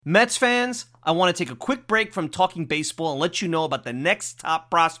Mets fans, I want to take a quick break from talking baseball and let you know about the next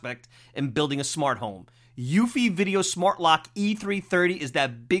top prospect in building a smart home. Eufy Video Smart Lock E330 is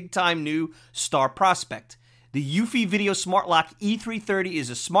that big-time new star prospect. The Eufy Video Smart Lock E330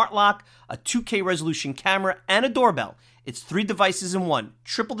 is a smart lock, a 2K resolution camera, and a doorbell. It's 3 devices in one,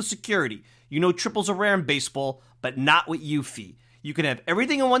 triple the security. You know triples are rare in baseball, but not with Eufy. You can have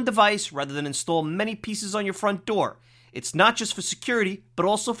everything in one device rather than install many pieces on your front door. It's not just for security, but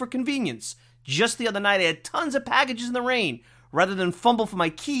also for convenience. Just the other night, I had tons of packages in the rain. Rather than fumble for my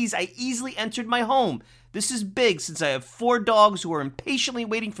keys, I easily entered my home. This is big since I have 4 dogs who are impatiently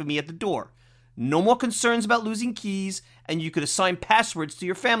waiting for me at the door. No more concerns about losing keys, and you could assign passwords to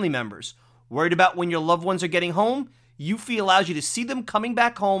your family members. Worried about when your loved ones are getting home? Eufy allows you to see them coming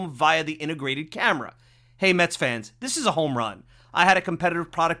back home via the integrated camera. Hey Mets fans, this is a home run. I had a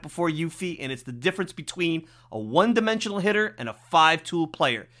competitive product before Eufy, and it's the difference between a one-dimensional hitter and a 5-tool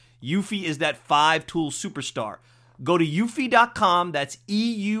player. Eufy is that 5-tool superstar. Go to eufy.com, that's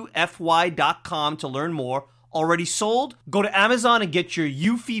EUFY.com to learn more. Already sold? Go to Amazon and get your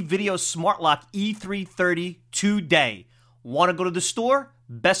Eufy Video Smart Lock E330 today. Want to go to the store?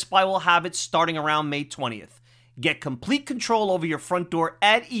 Best Buy will have it starting around May 20th. Get complete control over your front door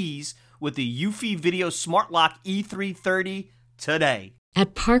at ease with the Eufy Video Smart Lock E330 today.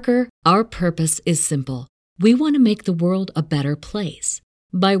 At Parker, our purpose is simple. We want to make the world a better place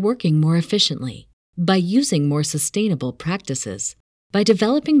by working more efficiently, by using more sustainable practices, by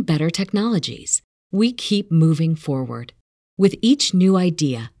developing better technologies. We keep moving forward. With each new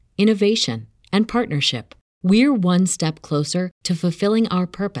idea, innovation, and partnership, we're one step closer to fulfilling our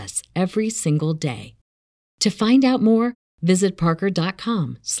purpose every single day. To find out more, visit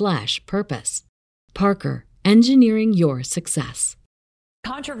parker.com/purpose. Parker, engineering your success.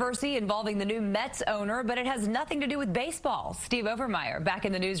 Controversy involving the new Mets owner, but it has nothing to do with baseball. Steve Overmeyer back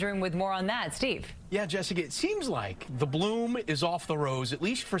in the newsroom with more on that. Steve. Yeah, Jessica, it seems like the bloom is off the rose, at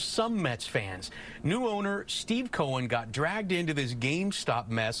least for some Mets fans. New owner Steve Cohen got dragged into this GameStop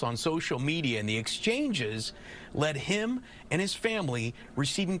mess on social media, and the exchanges led him and his family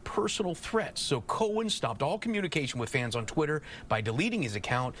receiving personal threats. So Cohen stopped all communication with fans on Twitter by deleting his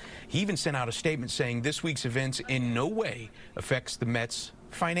account. He even sent out a statement saying this week's events in no way affects the Mets'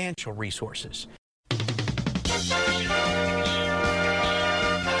 financial resources.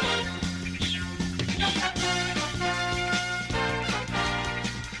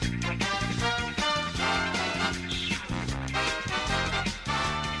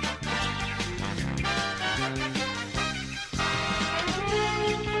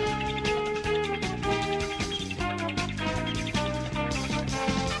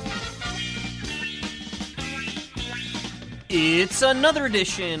 It's another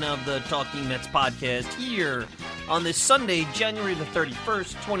edition of the Talking Mets podcast here on this Sunday, January the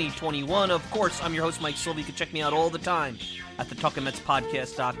 31st, 2021. Of course, I'm your host, Mike Silva. You can check me out all the time at the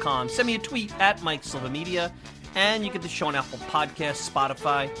TalkingMetsPodcast.com. Send me a tweet at Mike Silva Media, and you get the show on Apple Podcasts,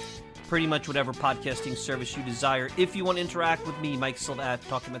 Spotify, pretty much whatever podcasting service you desire. If you want to interact with me, Mike Silva at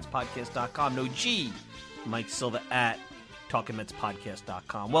TalkingMetsPodcast.com. No G, Mike Silva at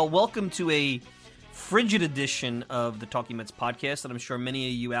TalkingMetsPodcast.com. Well, welcome to a frigid edition of the Talking Mets podcast, and I'm sure many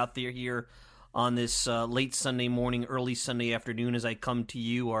of you out there here on this late Sunday morning, early Sunday afternoon as I come to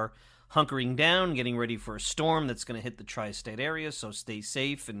you are hunkering down, getting ready for a storm that's going to hit the tri-state area, so stay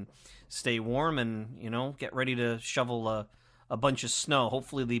safe and stay warm and, get ready to shovel a bunch of snow.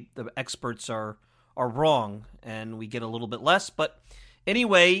 Hopefully the experts are wrong and we get a little bit less, but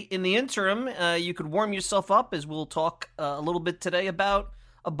anyway, in the interim, you could warm yourself up as we'll talk a little bit today about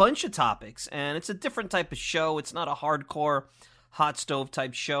a bunch of topics, and it's a different type of show. It's not a hardcore hot stove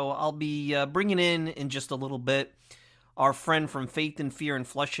type show. I'll be bringing in just a little bit our friend from Faith and Fear in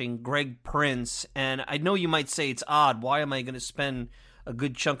Flushing, Greg Prince, and I know you might say it's odd. Why am I going to spend a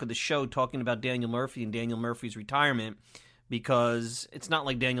good chunk of the show talking about Daniel Murphy and Daniel Murphy's retirement? Because it's not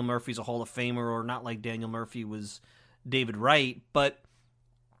like Daniel Murphy's a Hall of Famer or not like Daniel Murphy was David Wright, but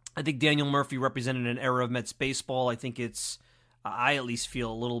I think Daniel Murphy represented an era of Mets baseball. I think I at least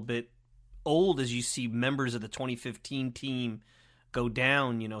feel a little bit old as you see members of the 2015 team go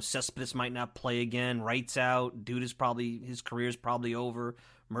down. Cespedes might not play again. Wright's out. His career's probably over.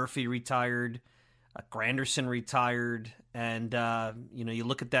 Murphy retired. Granderson retired. And, you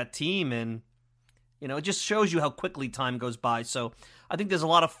look at that team and, it just shows you how quickly time goes by. So I think there's a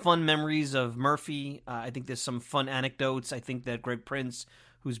lot of fun memories of Murphy. I think there's some fun anecdotes. I think that Greg Prince,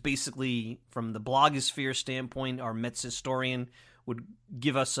 who's basically, from the blogosphere standpoint, our Mets historian, would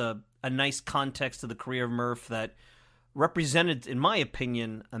give us a nice context to the career of Murph that represented, in my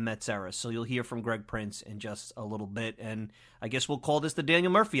opinion, a Mets era. So you'll hear from Greg Prince in just a little bit. And I guess we'll call this the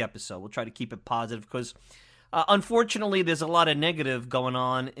Daniel Murphy episode. We'll try to keep it positive because, unfortunately, there's a lot of negative going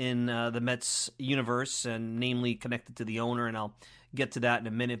on in the Mets universe, and namely connected to the owner. And I'll get to that in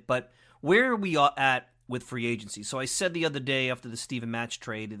a minute. But where are we at with free agency? So I said the other day after the Steven Matz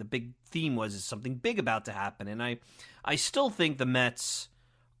trade, the big theme was is something big about to happen. And I still think the Mets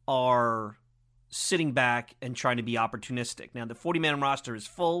are sitting back and trying to be opportunistic. Now, the 40-man roster is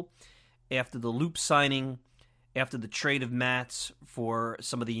full after the Loop signing, after the trade of Matz for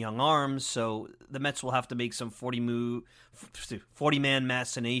some of the young arms. So the Mets will have to make some 40-man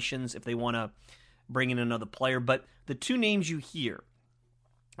machinations if they want to bring in another player. But the two names you hear,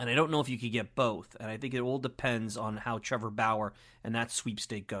 and I don't know if you could get both, and I think it all depends on how Trevor Bauer and that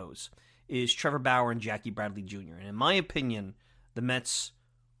sweepstake goes, is Trevor Bauer and Jackie Bradley Jr. And in my opinion, the Mets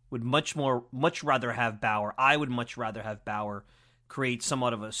would much rather have Bauer. I would much rather have Bauer create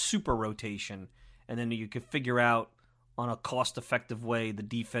somewhat of a super rotation, and then you could figure out on a cost-effective way the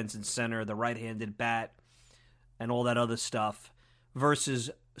defense and center, the right-handed bat, and all that other stuff, versus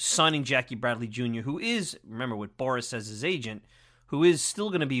signing Jackie Bradley Jr., who is, remember, with Boras as his agent, who is still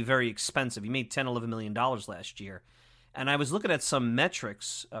going to be very expensive. He made $10, $11 million last year. And I was looking at some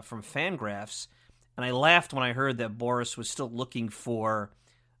metrics from Fangraphs, and I laughed when I heard that Boras was still looking for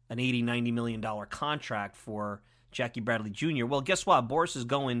an $80, $90 million contract for Jackie Bradley Jr. Well, guess what? Boras is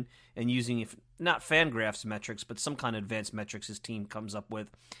going and using, if not Fangraphs metrics, but some kind of advanced metrics his team comes up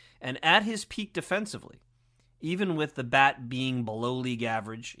with. And at his peak defensively, even with the bat being below league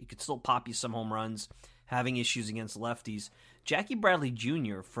average, he could still pop you some home runs, having issues against lefties. Jackie Bradley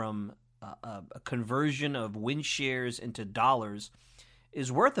Jr., from a conversion of win shares into dollars,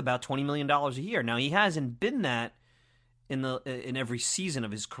 is worth about $20 million a year. Now, he hasn't been that in every season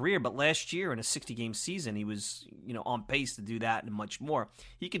of his career, but last year in a 60-game season, he was on pace to do that and much more.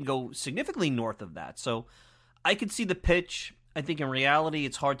 He can go significantly north of that. So I could see the pitch. I think in reality,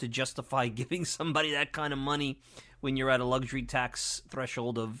 it's hard to justify giving somebody that kind of money when you're at a luxury tax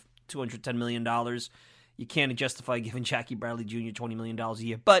threshold of $210 million. You can't justify giving Jackie Bradley Jr. $20 million a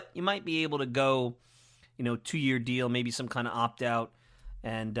year, but you might be able to go, 2-year deal, maybe some kind of opt-out,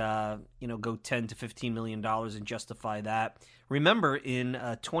 and go $10 to $15 million and justify that. Remember, in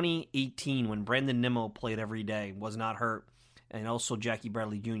 2018, when Brandon Nimmo played every day, was not hurt, and also Jackie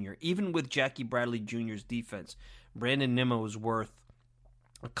Bradley Jr., even with Jackie Bradley Jr.'s defense, Brandon Nimmo is worth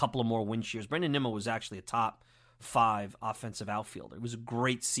a couple of more win shares. Brandon Nimmo was actually a top 5 offensive outfielder. It was a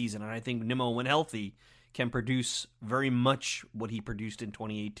great season, and I think Nimmo, when healthy, can produce very much what he produced in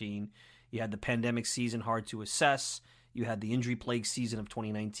 2018. You had the pandemic season, hard to assess. You had the injury-plagued season of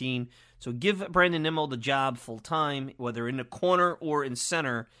 2019. So give Brandon Nimmo the job full-time, whether in the corner or in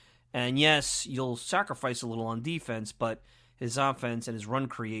center. And yes, you'll sacrifice a little on defense, but his offense and his run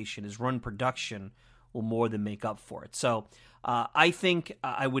creation, his run production will more than make up for it. So I think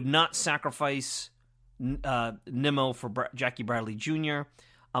I would not sacrifice Nimmo for Jackie Bradley Jr.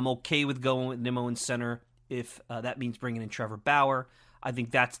 I'm okay with going with Nimmo in center if that means bringing in Trevor Bauer. I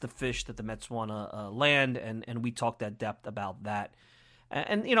think that's the fish that the Mets want to land, and we talked at depth about that.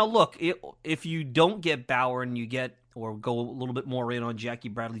 And look, if you don't get Bauer and you get or go a little bit more in on Jackie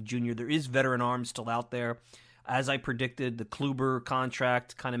Bradley Jr., there is veteran arms still out there. As I predicted, the Kluber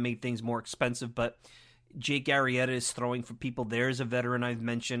contract kind of made things more expensive, but Jake Arrieta is throwing for people. There's a veteran I've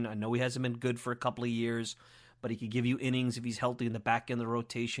mentioned. I know he hasn't been good for a couple of years, but he could give you innings if he's healthy in the back end of the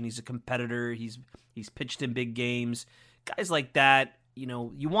rotation. He's a competitor. He's pitched in big games. Guys like that,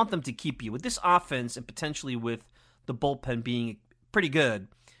 you want them to keep you. With this offense and potentially with the bullpen being pretty good,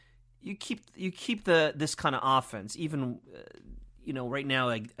 you keep this kind of offense. Even right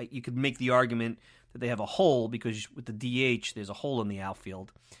now, you could make the argument that they have a hole because with the DH, there's a hole in the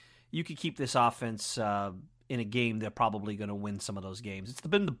outfield. You could keep this offense in a game. They're probably going to win some of those games. It's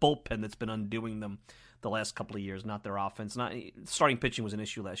been the bullpen that's been undoing them the last couple of years, not their offense. Starting pitching was an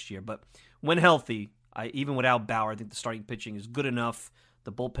issue last year, but when healthy, even without Bauer, I think the starting pitching is good enough.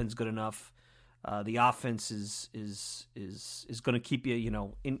 The bullpen's good enough. The offense is going to keep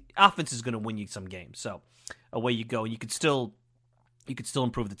you. Offense is going to win you some games. So away you go. You could still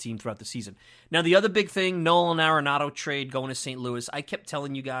improve the team throughout the season. Now the other big thing, Nolan Arenado trade going to St. Louis. I kept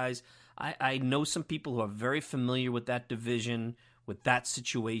telling you guys, I know some people who are very familiar with that division, with that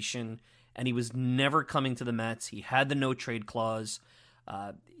situation, and he was never coming to the Mets. He had the no trade clause.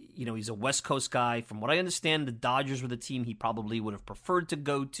 He's a West Coast guy. From what I understand, the Dodgers were the team he probably would have preferred to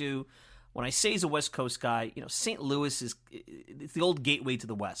go to. When I say he's a West Coast guy, St. Louis it's the old gateway to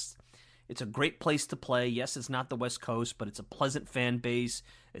the West. It's a great place to play. Yes, it's not the West Coast, but it's a pleasant fan base.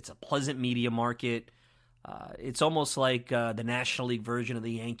 It's a pleasant media market. It's almost like the National League version of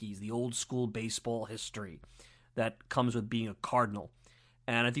the Yankees, the old school baseball history that comes with being a Cardinal.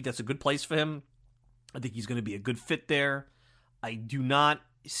 And I think that's a good place for him. I think he's going to be a good fit there. I do not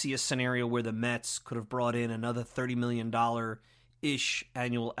see a scenario where the Mets could have brought in another $30 million-ish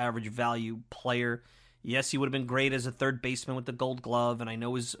annual average value player. Yes, he would have been great as a third baseman with the Gold Glove, and I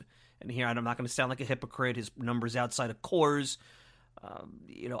know and here I'm not going to sound like a hypocrite, his numbers outside of Coors,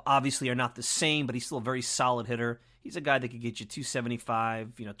 obviously are not the same, but he's still a very solid hitter. He's a guy that could get you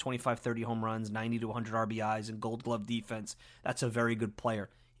 275, 25, 30 home runs, 90 to 100 RBIs, and Gold Glove defense. That's a very good player.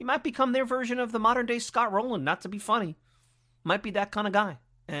 He might become their version of the modern-day Scott Rowland, not to be funny. Might be that kind of guy,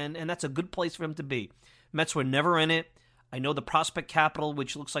 and that's a good place for him to be. Mets were never in it. I know the prospect capital,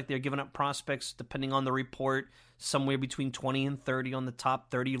 which looks like they're giving up prospects, depending on the report, somewhere between 20 and 30 on the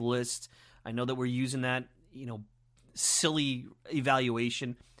top 30 list. I know that we're using that, silly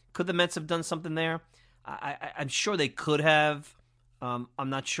evaluation. Could the Mets have done something there? I'm sure they could have. I'm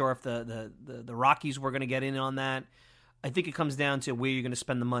not sure if the Rockies were going to get in on that. I think it comes down to where you're going to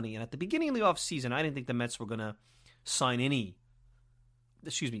spend the money. And at the beginning of the offseason, I didn't think the Mets were going to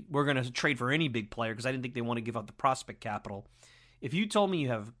we're going to trade for any big player because I didn't think they want to give up the prospect capital. If you told me you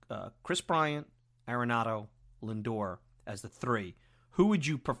have Chris Bryant, Arenado, Lindor as the three, who would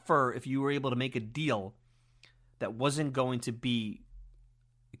you prefer if you were able to make a deal that wasn't going to be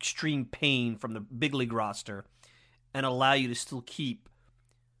extreme pain from the big league roster and allow you to still keep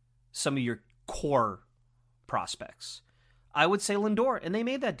some of your core prospects? I would say Lindor, and they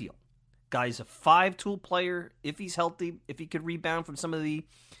made that deal. Guy's a 5-tool player if he's healthy, if he could rebound from some of the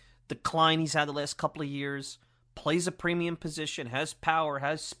decline he's had the last couple of years, plays a premium position, has power,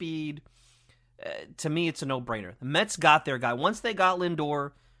 has speed. To me, it's a no-brainer. The Mets got their guy. Once they got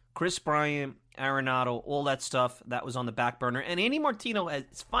Lindor, Chris Bryant, Arenado, all that stuff, that was on the back burner. And Andy Martino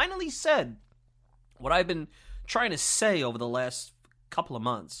has finally said what I've been trying to say over the last couple of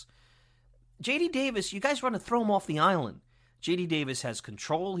months. J.D. Davis, you guys want to throw him off the island. J.D. Davis has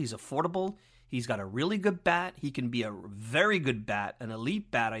control. He's affordable. He's got a really good bat. He can be a very good bat, an elite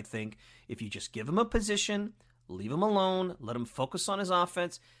bat, I think, if you just give him a position, leave him alone, let him focus on his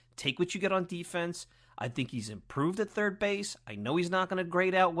offense, take what you get on defense. I think he's improved at third base. I know he's not going to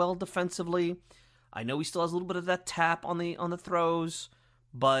grade out well defensively. I know he still has a little bit of that tap on the throws,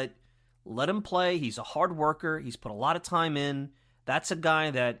 but let him play. He's a hard worker. He's put a lot of time in. That's a guy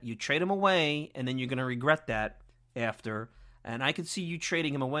that you trade him away, and then you're going to regret that after. And I could see you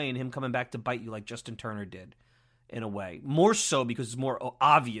trading him away and him coming back to bite you like Justin Turner did, in a way. More so because it's more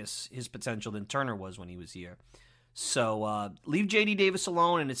obvious his potential than Turner was when he was here. So leave J.D. Davis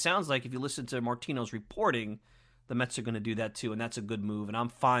alone, and it sounds like if you listen to Martino's reporting, the Mets are going to do that too, and that's a good move. And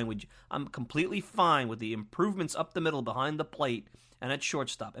I'm completely fine with the improvements up the middle behind the plate and at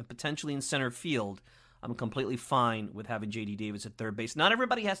shortstop and potentially in center field. I'm completely fine with having J.D. Davis at third base. Not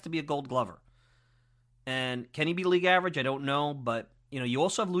everybody has to be a Gold Glover. And can he be league average? I don't know, but you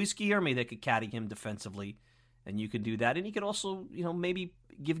also have Luis Guillorme that could caddy him defensively, and you can do that. And he could also, maybe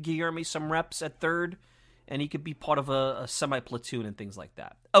give Guillorme some reps at third, and he could be part of a semi-platoon and things like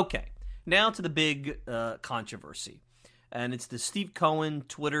that. Okay, now to the big controversy, and it's the Steve Cohen,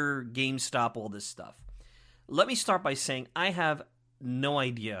 Twitter, GameStop, all this stuff. Let me start by saying I have no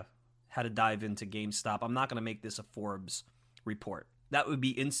idea how to dive into GameStop. I'm not going to make this a Forbes report. That would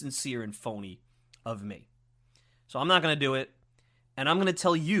be insincere and phony of me. So I'm not going to do it. And I'm going to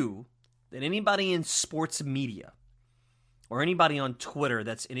tell you that anybody in sports media or anybody on Twitter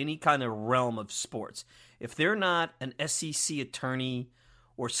that's in any kind of realm of sports, if they're not an SEC attorney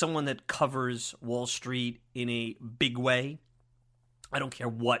or someone that covers Wall Street in a big way, I don't care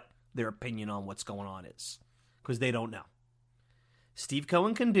what their opinion on what's going on is, because they don't know. Steve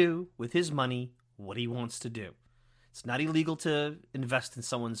Cohen can do with his money what he wants to do. It's not illegal to invest in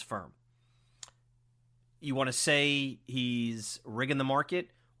someone's firm. You want to say he's rigging the market?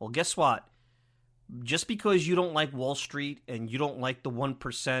 Well, guess what? Just because you don't like Wall Street and you don't like the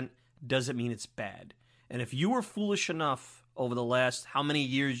 1% doesn't mean it's bad. And if you were foolish enough over the last how many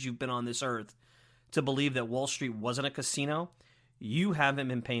years you've been on this earth to believe that Wall Street wasn't a casino, you haven't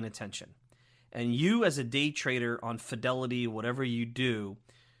been paying attention. And you as a day trader on Fidelity, whatever you do,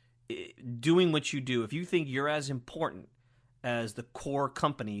 doing what you do, if you think you're as important as the core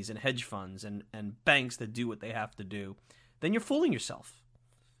companies and hedge funds and banks that do what they have to do, then you're fooling yourself.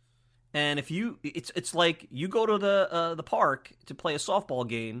 And if it's like you go to the park to play a softball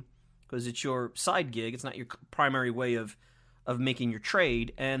game because it's your side gig, it's not your primary way of making your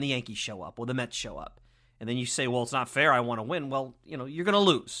trade, and the Yankees show up or the Mets show up, and then you say, well, it's not fair, I want to win. Well, you're going to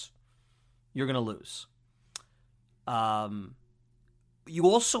lose. You're going to lose. You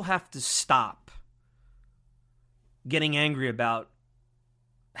also have to stop getting angry about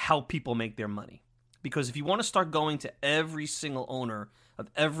how people make their money. Because if you want to start going to every single owner of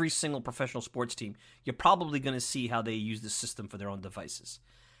every single professional sports team, you're probably going to see how they use the system for their own devices.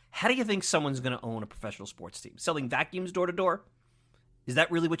 How do you think someone's going to own a professional sports team? Selling vacuums door to door? Is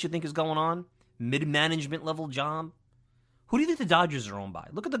that really what you think is going on? Mid-management level job? Who do you think the Dodgers are owned by?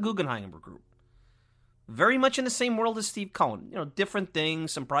 Look at the Guggenheim Group. Very much in the same world as Steve Cohen. You know, different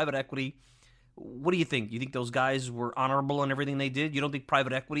things, some private equity. What do you think? You think those guys were honorable in everything they did? You don't think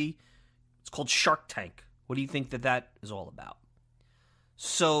private equity? It's called Shark Tank. What do you think that is all about?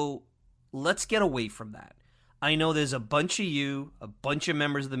 So let's get away from that. I know there's a bunch of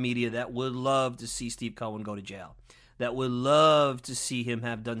members of the media that would love to see Steve Cohen go to jail, that would love to see him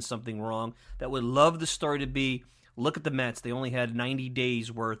have done something wrong, that would love the story to be, look at the Mets. They only had 90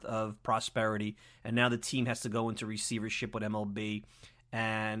 days worth of prosperity, and now the team has to go into receivership with MLB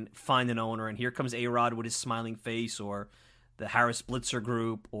and find an owner. And here comes A-Rod with his smiling face, or the Harris Blitzer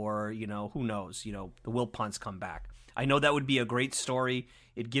Group, or, who knows, the Wilpons come back. I know that would be a great story.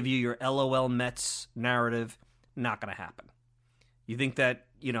 It'd give you your LOL Mets narrative. Not going to happen. You think that,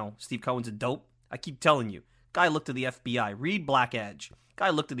 Steve Cohen's a dope? I keep telling you. Guy looked to the FBI. Read Black Edge. Guy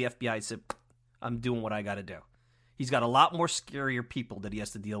looked to the FBI and said, I'm doing what I got to do. He's got a lot more scarier people that he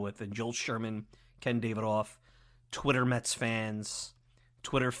has to deal with than Joel Sherman, Ken Davidoff, Twitter Mets fans,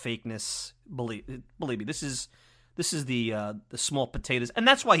 Twitter fakeness. Believe me, this is the small potatoes. And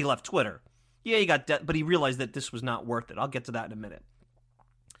that's why he left Twitter. Yeah, he got debt, but he realized that this was not worth it. I'll get to that in a minute.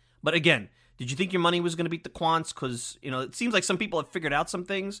 But again, did you think your money was going to beat the quants? Because, it seems like some people have figured out some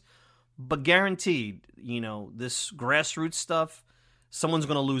things, but guaranteed, this grassroots stuff, someone's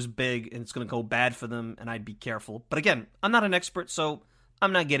going to lose big and it's going to go bad for them, and I'd be careful. But again, I'm not an expert, so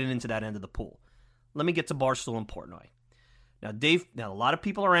I'm not getting into that end of the pool. Let me get to Barstool and Portnoy. Now, a lot of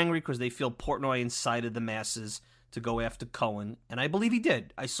people are angry because they feel Portnoy incited the masses to go after Cohen, and I believe he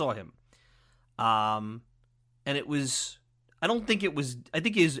did. I saw him. And it was... I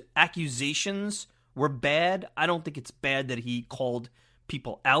think his accusations were bad. I don't think it's bad that he called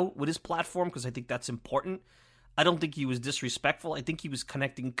people out with his platform, because I think that's important. I don't think he was disrespectful. I think he was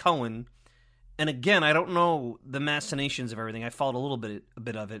connecting Cohen. And again, I don't know the machinations of everything. I followed a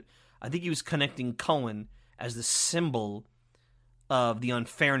bit of it. I think he was connecting Cohen as the symbol of the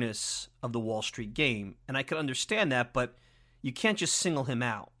unfairness of the Wall Street game. And I could understand that, but you can't just single him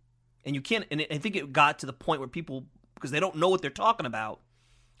out. And you can't, and I think it got to the point where people, because they don't know what they're talking about.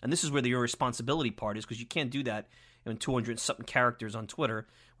 And this is where the irresponsibility part is, because you can't do that in 200-something characters on Twitter,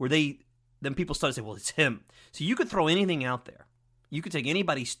 where then people start to say, well, it's him. So you could throw anything out there. You could take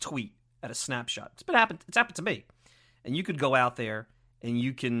anybody's tweet at a snapshot. It's happened to me. And you could go out there and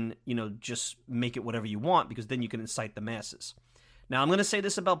you can, just make it whatever you want, because then you can incite the masses. Now, I'm going to say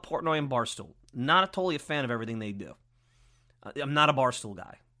this about Portnoy and Barstool. Not totally a fan of everything they do. I'm not a Barstool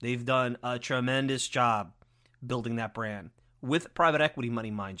guy. They've done a tremendous job building that brand with private equity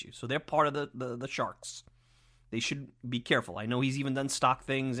money, mind you. So they're part of the sharks. They should be careful. I know he's even done stock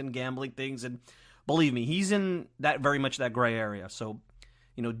things and gambling things, and believe me, he's in that very much that gray area. So,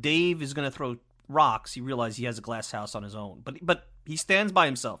 Dave is going to throw rocks. He realizes he has a glass house on his own, but he stands by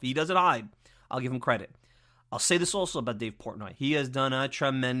himself. He doesn't hide. I'll give him credit. I'll say this also about Dave Portnoy. He has done a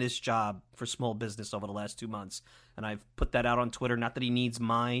tremendous job for small business over the last 2 months, and I've put that out on Twitter. Not that he needs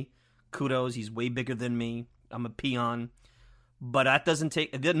my kudos. He's way bigger than me. I'm a peon. But that doesn't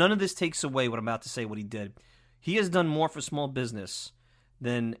none of this takes away what I'm about to say, what he did. He has done more for small business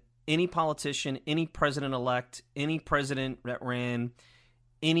than any politician, any president-elect, any president that ran,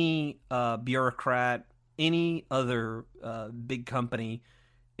 any bureaucrat, any other big company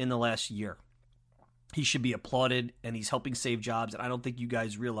in the last year. He should be applauded, and he's helping save jobs. And I don't think you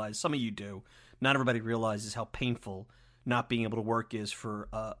guys realize, some of you do, not everybody realizes how painful not being able to work is for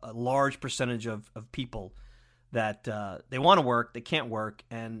a large percentage of people that they want to work, they can't work,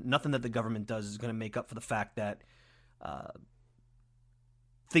 and nothing that the government does is going to make up for the fact that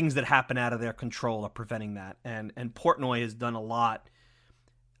things that happen out of their control are preventing that. And Portnoy has done a lot,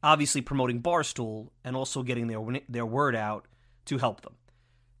 obviously promoting Barstool and also getting their word out to help them.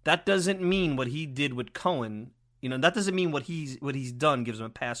 That doesn't mean what he did with Cohen, that doesn't mean what he's done gives him a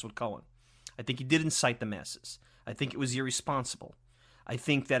pass with Cohen. I think he did incite the masses. I think it was irresponsible. I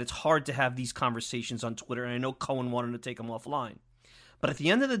think that it's hard to have these conversations on Twitter, and I know Cohen wanted to take them offline. But at the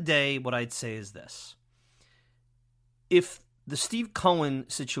end of the day, what I'd say is this. If the Steve Cohen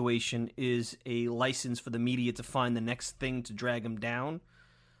situation is a license for the media to find the next thing to drag him down,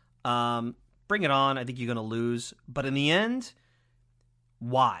 bring it on. I think you're going to lose. But in the end,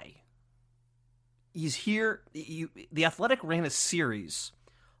 why? He's here. The Athletic ran a series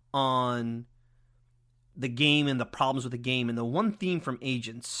on the game and the problems with the game. And the one theme from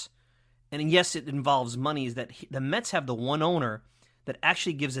agents, and yes, it involves money, is that the Mets have the one owner that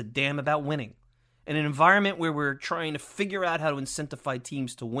actually gives a damn about winning. In an environment where we're trying to figure out how to incentivize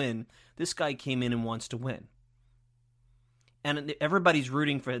teams to win, this guy came in and wants to win. And everybody's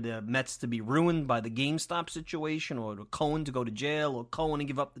rooting for the Mets to be ruined by the GameStop situation, or Cohen to go to jail, or Cohen to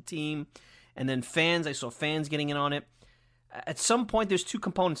give up the team. And then I saw fans getting in on it. At some point, there's two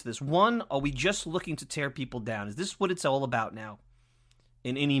components to this. One, are we just looking to tear people down? Is this what it's all about now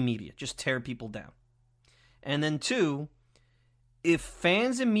in any media? Just tear people down. And then two, if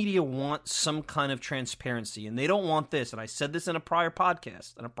fans and media want some kind of transparency, and they don't want this, and I said this in a prior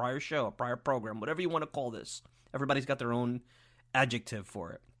podcast, in a prior show, a prior program, whatever you want to call this, everybody's got their own adjective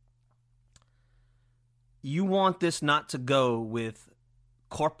for it. You want this not to go with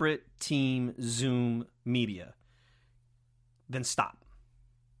corporate team Zoom media, then stop.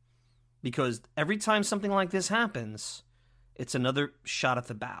 Because every time something like this happens, it's another shot at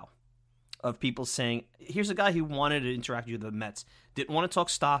the bow of people saying, here's a guy who wanted to interact with the Mets, didn't want to talk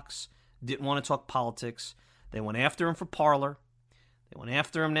stocks, didn't want to talk politics. They went after him for Parler. They went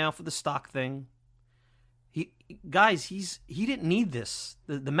after him now for the stock thing. He didn't need this.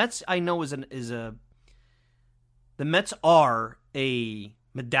 The Mets, I know, the Mets are a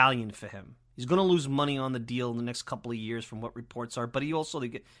medallion for him. He's going to lose money on the deal in the next couple of years from what reports are, but he also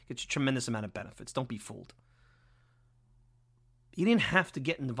gets a tremendous amount of benefits. Don't be fooled. He didn't have to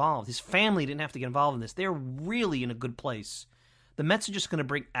get involved. His family didn't have to get involved in this. They're really in a good place. The Mets are just going to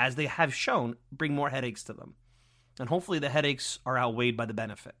bring, as they have shown, bring more headaches to them. And hopefully the headaches are outweighed by the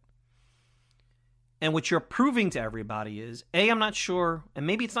benefit. And what you're proving to everybody is, I'm not sure, and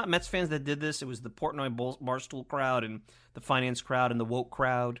maybe it's not Mets fans that did this. It was the Portnoy Barstool crowd and the finance crowd and the woke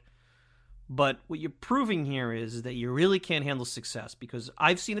crowd. But what you're proving here is that you really can't handle success, because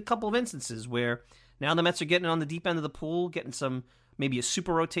I've seen a couple of instances where now the Mets are getting on the deep end of the pool, getting maybe a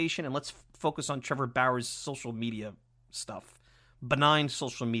super rotation, and let's focus on Trevor Bauer's social media stuff. Benign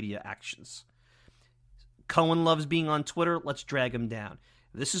social media actions. Cohen loves being on Twitter, let's drag him down.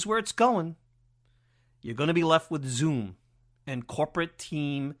 This is where it's going. You're going to be left with Zoom and corporate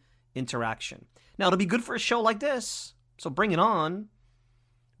team interaction. Now, it'll be good for a show like this, so bring it on,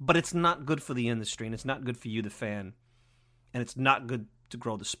 but it's not good for the industry, and it's not good for you, the fan, and it's not good to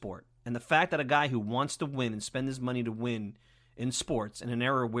grow the sport. And the fact that a guy who wants to win and spend his money to win in sports in an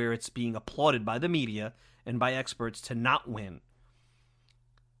era where it's being applauded by the media and by experts to not win,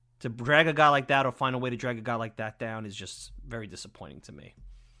 to drag a guy like that or find a way to drag a guy like that down is just very disappointing to me.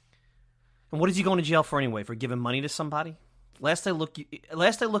 And what is he going to jail for anyway? For giving money to somebody? Last I look,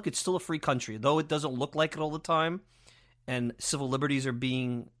 it's still a free country, though it doesn't look like it all the time, and civil liberties are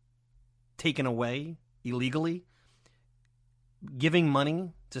being taken away illegally. Giving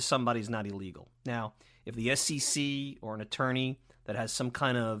money to somebody is not illegal. Now, if the SEC or an attorney that has some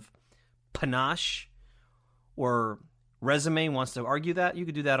kind of panache or resume wants to argue that, you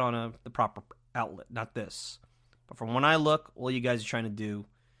could do that on the proper outlet, not this. But from when I look, all you guys are trying to do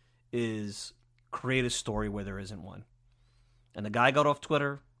is create a story where there isn't one. And the guy got off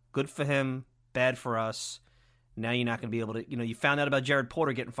Twitter. Good for him. Bad for us. Now you're not going to be able to, you found out about Jared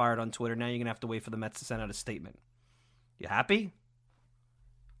Porter getting fired on Twitter. Now you're going to have to wait for the Mets to send out a statement. You happy?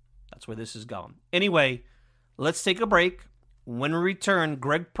 That's where this is going. Anyway, let's take a break. When we return,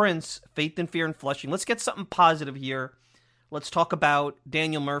 Greg Prince, Faith and Fear in Flushing. Let's get something positive here. Let's talk about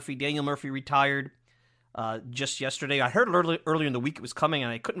Daniel Murphy. Daniel Murphy retired just yesterday. I heard earlier in the week it was coming,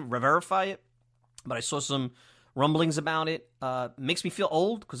 and I couldn't verify it, but I saw some rumblings about it. Makes me feel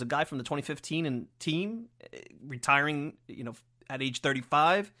old, because a guy from the 2015 team retiring, at age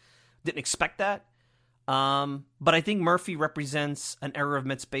 35, didn't expect that. But I think Murphy represents an era of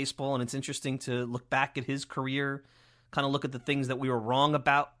Mets baseball, and it's interesting to look back at his career, kind of look at the things that we were wrong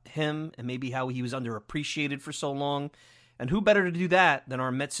about him, and maybe how he was underappreciated for so long. And who better to do that than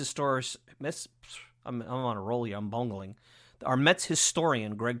our Mets I'm on a roll here. I'm bungling. Our Mets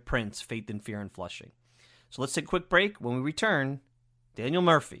historian, Greg Prince, Faith and Fear in Flushing. So let's take a quick break. When we return, Daniel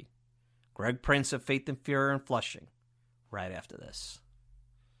Murphy, Greg Prince of Faith and Fear in Flushing, right after this.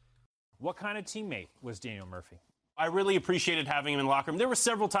 What kind of teammate was Daniel Murphy? I really appreciated having him in the locker room. There were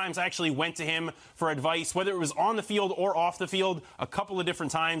several times I actually went to him for advice, whether it was on the field or off the field, a couple of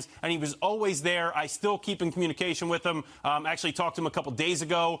different times, and he was always there. I still keep in communication with him. Actually talked to him a couple days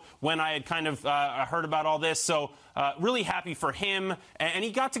ago when I had kind of heard about all this. So really happy for him. And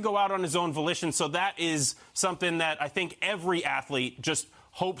he got to go out on his own volition. So that is something that I think every athlete just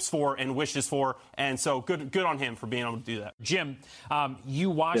hopes for and wishes for. And so good on him for being able to do that. Jim, you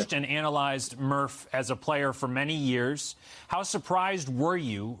watched and analyzed Murph as a player for many years. How surprised were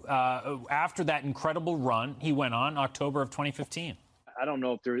you after that incredible run he went on October of 2015? I don't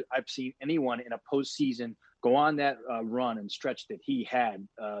know if I've seen anyone in a postseason go on that run and stretch that he had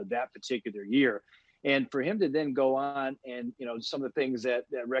that particular year. And for him to then go on and, some of the things that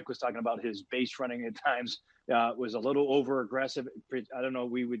Rick was talking about, his base running at times was a little over aggressive. I don't know.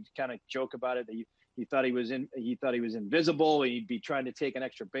 We would kind of joke about it that he thought he was invisible. He'd be trying to take an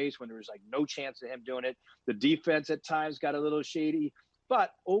extra base when there was like no chance of him doing it. The defense at times got a little shady, but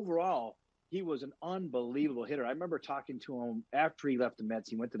overall, he was an unbelievable hitter. I remember talking to him after he left the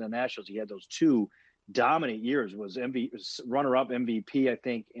Mets. He went to the Nationals. He had those 2 dominant years, was runner-up MVP, I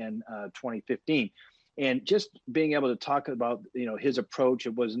think, in 2015. And just being able to talk about, his approach,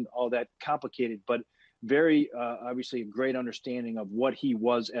 it wasn't all that complicated, but very obviously a great understanding of what he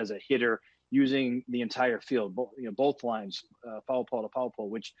was as a hitter, using the entire field, both lines, foul pole to foul pole,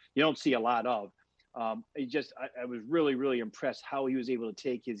 which you don't see a lot of. I was really, really impressed how he was able to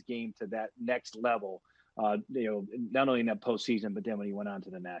take his game to that next level, not only in that postseason, but then when he went on to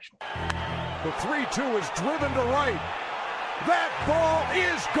the National. The 3-2 is driven to right. That ball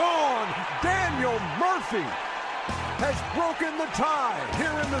is gone. Daniel Murphy has broken the tie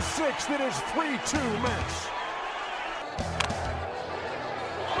here in the 6th. It is 3-2 Mets.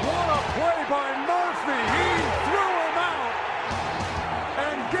 What a play by Murphy. He threw him out.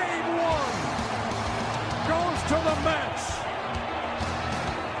 And game 1 goes to the Mets.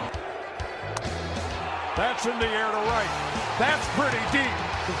 That's in the air to right. That's pretty deep.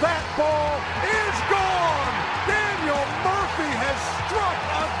 That ball is gone. Daniel Murphy has struck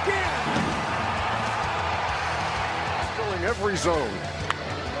again. Filling every zone.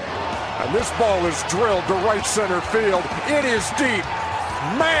 And this ball is drilled to right center field. It is deep.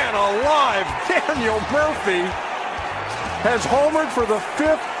 Man alive, Daniel Murphy has homered for the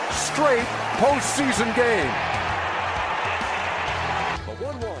 5th straight postseason game. A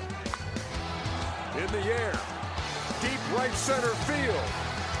 1-1. In the air. Deep right center field.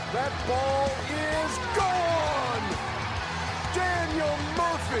 That ball is gone! Daniel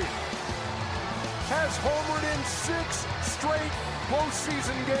Murphy has homered in 6 straight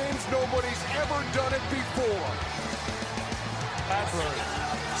postseason games. Nobody's ever done it before. Bradford,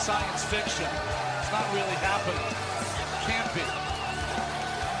 science fiction. It's not really happening. Can't be.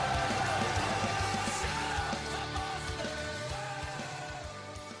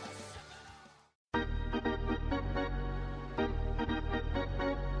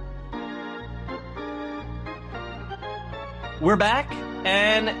 We're back,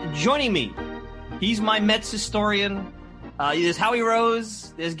 and joining me, he's my Mets historian. There's Howie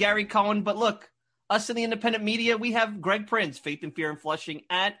Rose, there's Gary Cohen, but look, us in the independent media, we have Greg Prince, Faith and Fear in Flushing,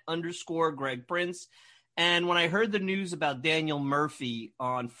 @_ Greg Prince. And when I heard the news about Daniel Murphy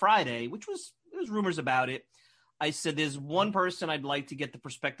on Friday, there's rumors about it, I said there's one person I'd like to get the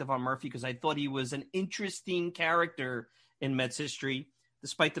perspective on Murphy, because I thought he was an interesting character in Mets history,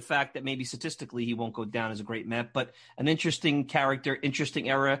 despite the fact that maybe statistically he won't go down as a great Met, but an interesting character, interesting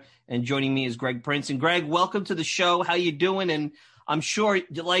era. And joining me is Greg Prince. And Greg, welcome to the show. How you doing? And I'm sure,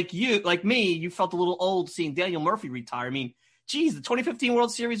 like me, you felt a little old seeing Daniel Murphy retire. I mean, geez, the 2015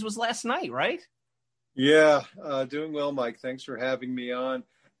 World Series was last night, right? Yeah, doing well, Mike. Thanks for having me on.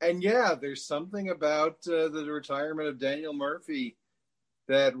 And yeah, there's something about the retirement of Daniel Murphy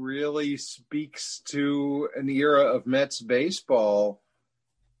that really speaks to an era of Mets baseball,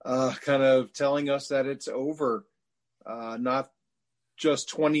 kind of telling us that it's over. Not just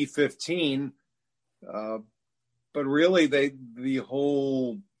 2015, but really the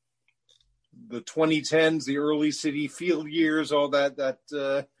 2010s, the early Citi Field years, all that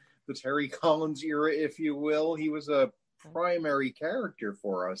the Terry Collins era, if you will. He was a primary character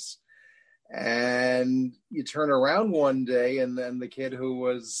for us. And you turn around one day, and then the kid who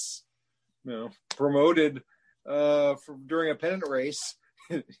was, promoted during a pennant race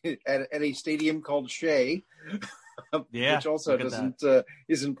at a stadium called Shea, which also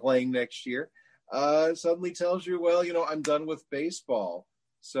isn't playing next year, suddenly tells you, well, I'm done with baseball.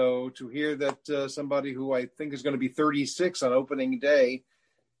 So to hear that somebody who I think is going to be 36 on opening day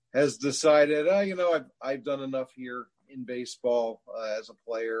has decided, I've done enough here in baseball as a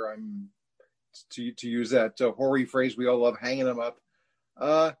player. I'm to use that hoary phrase we all love, hanging them up.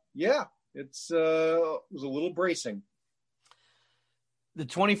 It was a little bracing. The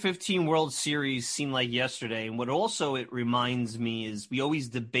 2015 World Series seemed like yesterday, and what also it reminds me is we always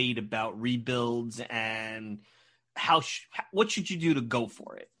debate about rebuilds and what should you do to go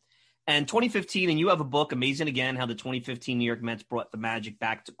for it. And 2015, and you have a book, Amazing Again, how the 2015 New York Mets brought the magic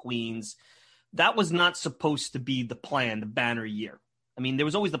back to Queens. That was not supposed to be the plan, the banner year. I mean, there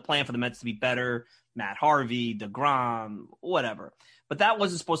was always the plan for the Mets to be better, Matt Harvey, DeGrom, whatever. But that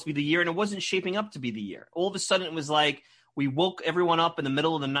wasn't supposed to be the year, and it wasn't shaping up to be the year. All of a sudden, it was like we woke everyone up in the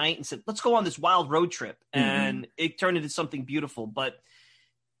middle of the night and said, let's go on this wild road trip. And it turned into something beautiful. But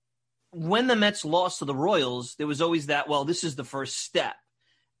when the Mets lost to the Royals, there was always that, well, this is the first step.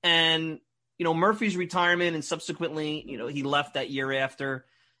 And, Murphy's retirement and subsequently, he left that year after.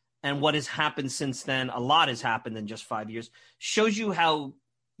 And what has happened since then, a lot has happened in just 5 years, shows you how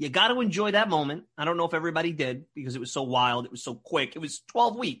you got to enjoy that moment. I don't know if everybody did because it was so wild. It was so quick. It was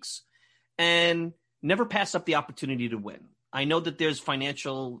 12 weeks. And never pass up the opportunity to win. I know that there's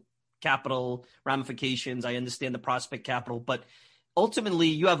financial capital ramifications. I understand the prospect capital. But ultimately,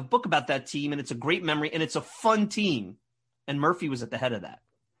 you have a book about that team, and it's a great memory, and it's a fun team. And Murphy was at the head of that.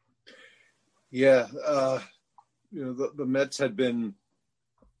 Yeah. The Mets had been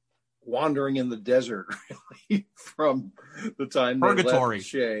wandering in the desert really from the time they left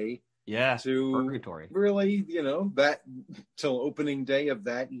Shea to purgatory. Really, that till opening day of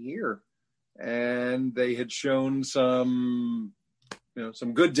that year. And they had shown some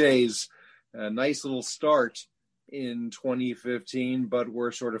good days, a nice little start in 2015, but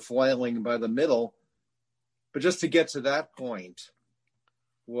were sort of flailing by the middle. But just to get to that point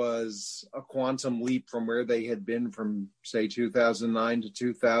was a quantum leap from where they had been from, say, 2009 to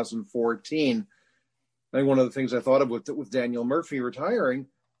 2014. I think one of the things I thought of with Daniel Murphy retiring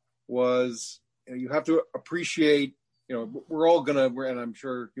was you have to appreciate, we're all going to, and I'm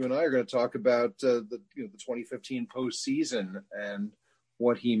sure you and I are going to talk about the 2015 postseason and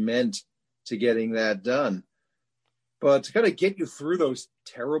what he meant to getting that done. But to kind of get you through those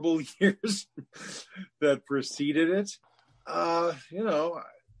terrible years that preceded it,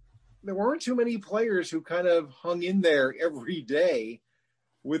 there weren't too many players who kind of hung in there every day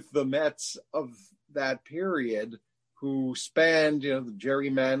with the Mets of that period who spanned, the Jerry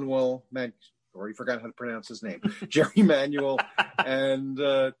Manuel, already forgot how to pronounce his name, Jerry Manuel, and,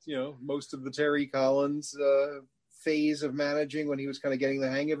 most of the Terry Collins phase of managing when he was kind of getting the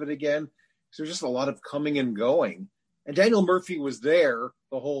hang of it again. So there's just a lot of coming and going. And Daniel Murphy was there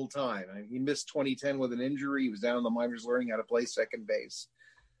the whole time. I mean, he missed 2010 with an injury. He was down in the minors learning how to play second base.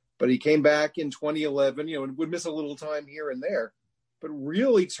 But he came back in 2011, and would miss a little time here and there, but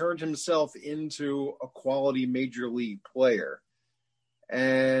really turned himself into a quality major league player.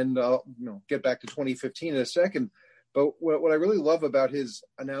 And I'll get back to 2015 in a second. But what I really love about his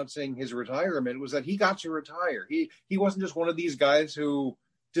announcing his retirement was that he got to retire. He wasn't just one of these guys who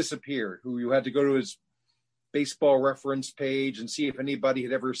disappeared, who you had to go to his baseball reference page and see if anybody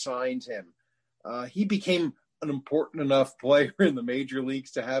had ever signed him. He became an important enough player in the major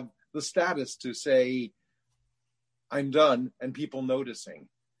leagues to have the status to say, I'm done, and people noticing.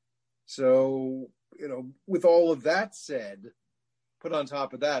 So, with all of that said, put on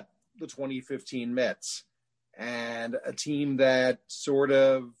top of that the 2015 Mets and a team that sort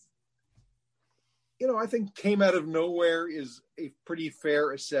of, I think came out of nowhere is a pretty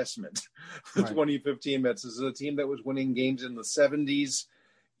fair assessment. The 2015 Mets is a team that was winning games in the 70s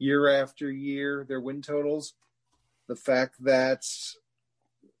year after year, their win totals. The fact that,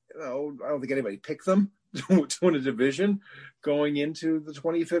 I don't think anybody picked them to win a division going into the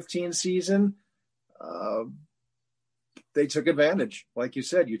 2015 season. They took advantage. Like you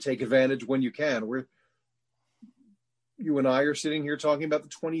said, you take advantage when you can. You and I are sitting here talking about the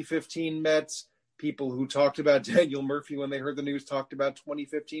 2015 Mets. People who talked about Daniel Murphy when they heard the news talked about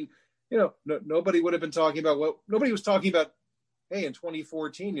 2015. Nobody would have been talking about nobody was talking about, hey, in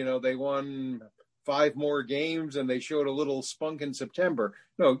 2014, they won 5 more games and they showed a little spunk in September.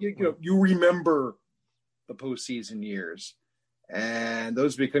 No, you remember the postseason years, and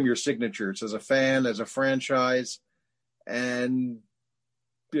those become your signatures as a fan, as a franchise. And,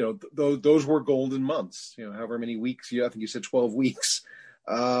 those were golden months, however many weeks, I think you said 12 weeks.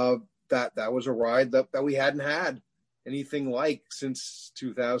 That was a ride that we hadn't had anything like since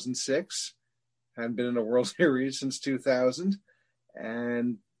 2006. Hadn't been in a World Series since 2000.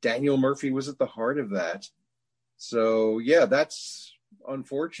 And Daniel Murphy was at the heart of that. So, yeah, that's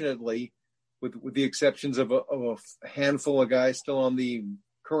unfortunately, with the exceptions of a handful of guys still on the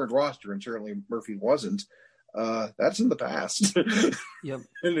current roster, and certainly Murphy wasn't, that's in the past. Yep.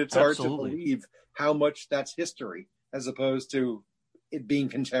 And it's hard to believe how much that's history as opposed to it being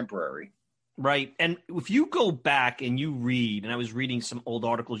contemporary. Right. And if you go back and you read, and I was reading some old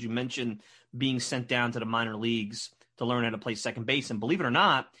articles, you mentioned being sent down to the minor leagues to learn how to play second base. And believe it or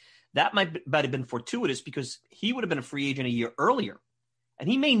not, that might have been fortuitous because he would have been a free agent a year earlier. And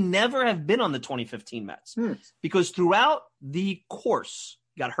he may never have been on the 2015 Mets because throughout the course,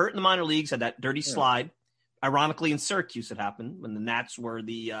 got hurt in the minor leagues, had that dirty slide. Ironically, in Syracuse, it happened when the Nats were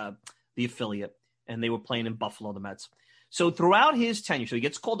the affiliate and they were playing in Buffalo, the Mets. So throughout his tenure, so he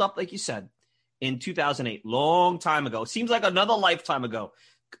gets called up, like you said, in 2008, long time ago. Seems like another lifetime ago.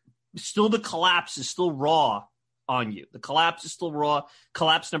 Still, the collapse is still raw on you. The collapse is still raw.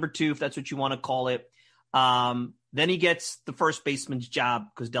 Collapse number 2, if that's what you want to call it. Then he gets the first baseman's job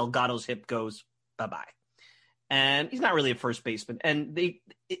because Delgado's hip goes bye-bye. And he's not really a first baseman. And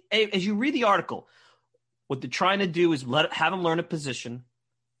as you read the article, what they're trying to do is have him learn a position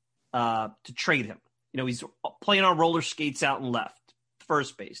to trade him. You know, he's playing on roller skates out and left,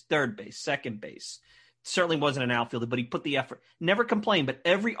 first base, third base, second base. Certainly wasn't an outfielder, but he put the effort. Never complained, but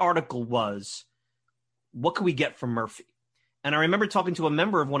every article was, what can we get from Murphy? And I remember talking to a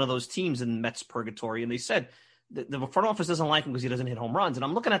member of one of those teams in Mets Purgatory, and they said the front office doesn't like him because he doesn't hit home runs. And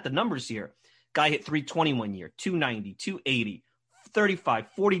I'm looking at the numbers here. Guy hit 320 one year, 290, 280, 35,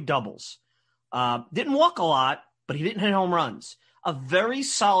 40 doubles. Didn't walk a lot, but he didn't hit home runs. A very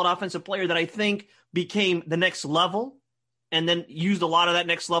solid offensive player that I think became the next level and then used a lot of that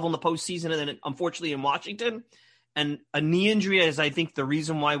next level in the postseason and then unfortunately in Washington. And a knee injury is, I think, the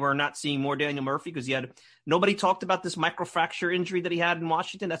reason why we're not seeing more Daniel Murphy because nobody talked about this microfracture injury that he had in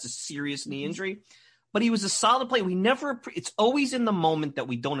Washington. That's a serious knee injury. But he was a solid player. It's always in the moment that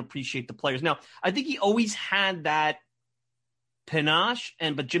we don't appreciate the players. Now, I think he always had that panache,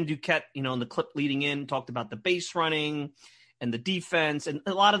 but Jim Duquette, in the clip leading in, talked about the base running and the defense and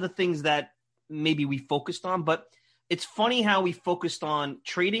a lot of the things that maybe we focused on. But it's funny how we focused on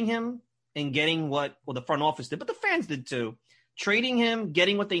trading him and getting what the front office did, but the fans did too. Trading him,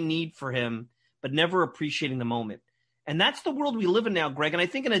 getting what they need for him, but never appreciating the moment. And that's the world we live in now, Greg. And I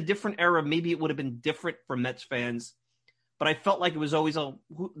think in a different era, maybe it would have been different for Mets fans. But I felt like it was always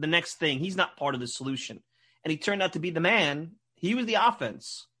the next thing. He's not part of the solution. And he turned out to be the man. He was the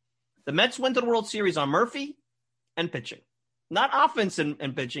offense. The Mets went to the World Series on Murphy and pitching. Not offense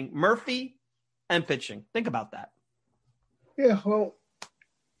and pitching, Murphy and pitching. Think about that. Yeah, well,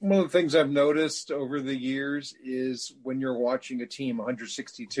 one of the things I've noticed over the years is when you're watching a team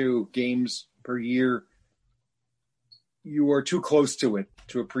 162 games per year, you are too close to it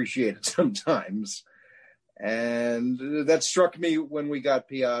to appreciate it sometimes. And that struck me when we got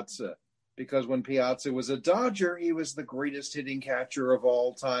Piazza, because when Piazza was a Dodger, he was the greatest hitting catcher of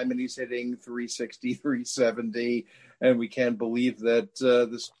all time, and he's hitting 360, 370, and we can't believe that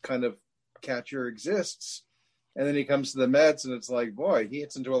this kind of catcher exists. And then he comes to the Mets, and it's like, boy, he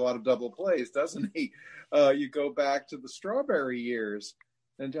hits into a lot of double plays, doesn't he? You go back to the Strawberry years,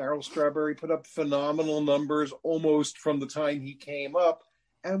 and Darryl Strawberry put up phenomenal numbers almost from the time he came up,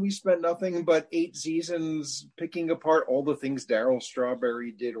 and we spent nothing but 8 seasons picking apart all the things Darryl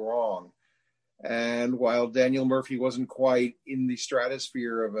Strawberry did wrong. And while Daniel Murphy wasn't quite in the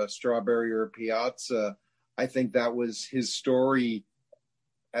stratosphere of a Strawberry or a Piazza, I think that was his story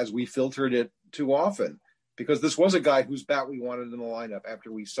as we filtered it too often. Because this was a guy whose bat we wanted in the lineup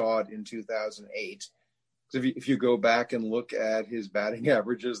after we saw it in 2008. If you go back and look at his batting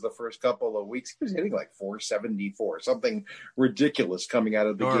averages the first couple of weeks, he was hitting like 474, something ridiculous coming out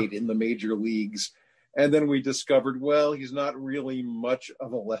of the gate in the major leagues. And then we discovered, well, he's not really much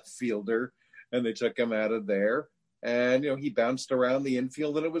of a left fielder, and they took him out of there. And, he bounced around the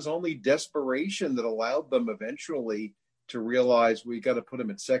infield, and it was only desperation that allowed them eventually to realize we got to put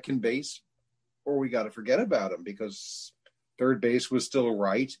him at second base or we got to forget about him, because third base was still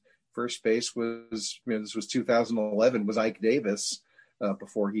right. First base was, this was 2011, was Ike Davis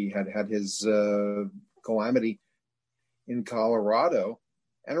before he had his calamity in Colorado.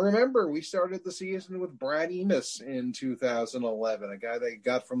 And remember, we started the season with Brad Emus in 2011, a guy they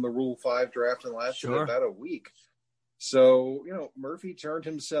got from the Rule 5 draft and lasted about a week. So, Murphy turned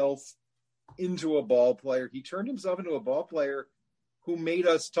himself into a ball player. He turned himself into a ball player who made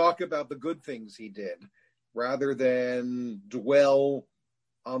us talk about the good things he did rather than dwell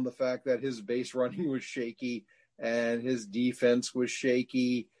on the fact that his base running was shaky and his defense was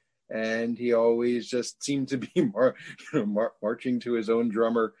shaky. And he always just seemed to be marching to his own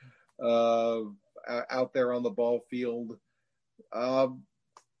drummer out there on the ball field.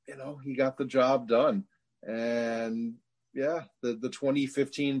 He got the job done. And yeah, the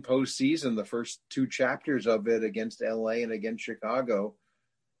 2015 postseason, the first 2 chapters of it against LA and against Chicago,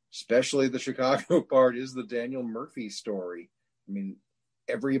 especially the Chicago part, is the Daniel Murphy story. I mean,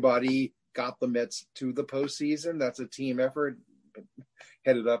 everybody got the Mets to the postseason. That's a team effort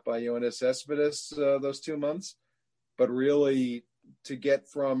headed up by Yoenis Cespedes those 2 months. But really, to get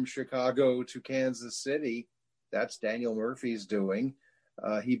from Chicago to Kansas City, that's Daniel Murphy's doing.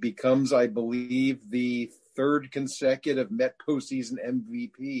 He becomes, I believe, the third consecutive Met postseason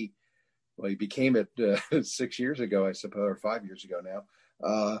MVP. Well, he became it 6 years ago, I suppose, or 5 years ago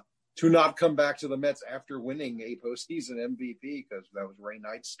now, to not come back to the Mets after winning a postseason MVP, because that was Ray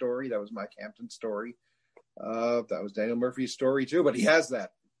Knight's story. That was Mike Hampton's story. That was Daniel Murphy's story too, but he has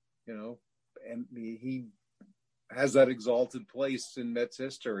that, and he has that exalted place in Mets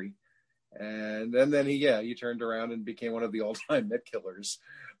history. And then he turned around and became one of the all-time Met killers,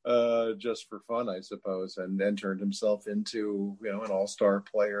 just for fun, I suppose, and then turned himself into, an all-star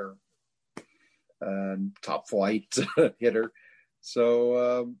player and top flight hitter.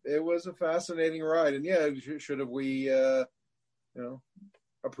 So it was a fascinating ride. And should have we,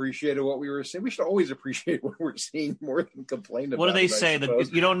 appreciated what we were seeing? We should always appreciate what we're seeing more than complain about. What do they say?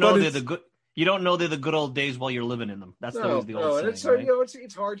 You don't know they're the good. You don't know they're the good old days while you're living in them. That's always the old saying. And right?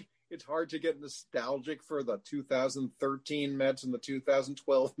 it's hard. It's hard to get nostalgic for the 2013 Mets and the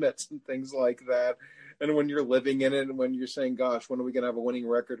 2012 Mets and things like that. And when you're living in it, and when you're saying, "Gosh, when are we going to have a winning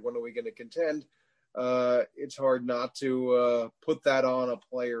record? When are we going to contend?" It's hard not to put that on a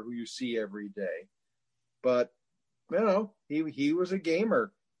player who you see every day. But he was a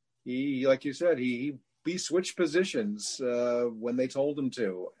gamer. He, like you said, he switched positions when they told him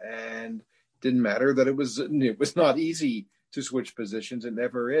to, and didn't matter that it was not easy to switch positions. It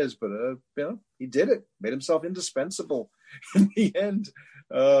never is, but he did it. Made himself indispensable in the end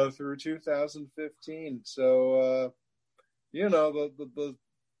through 2015. So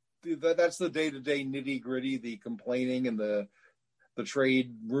that's the day-to-day nitty-gritty, the complaining and the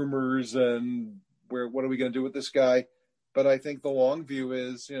trade rumors and what are we going to do with this guy? But I think the long view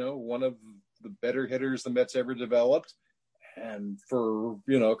is, one of the better hitters the Mets ever developed, and for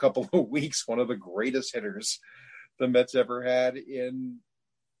a couple of weeks, one of the greatest hitters the Mets ever had in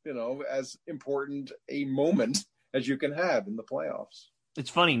as important a moment as you can have in the playoffs. It's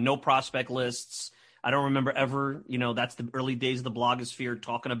funny, no prospect lists. I don't remember ever, that's the early days of the blogosphere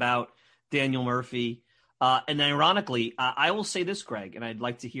talking about Daniel Murphy. And ironically, I will say this, Greg, and I'd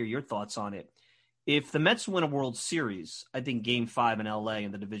like to hear your thoughts on it. If the Mets win a World Series, I think Game 5 in LA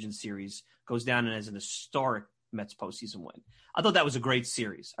in the Division Series goes down as an historic Mets postseason win. I thought that was a great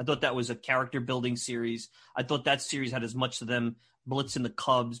series. I thought that was a character-building series. I thought that series had as much to them blitzing the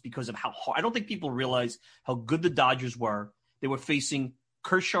Cubs because of how hard. I don't think people realize how good the Dodgers were. They were facing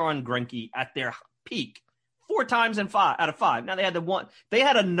Kershaw and Greinke at their peak 4 times out of 5. Now they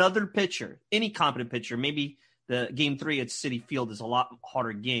had another pitcher, any competent pitcher. Maybe the Game 3 at Citi Field is a lot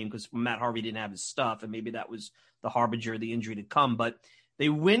harder game because Matt Harvey didn't have his stuff, and maybe that was the harbinger of the injury to come. But they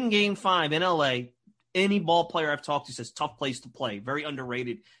win Game 5 in LA. Any ball player I've talked to says tough place to play, very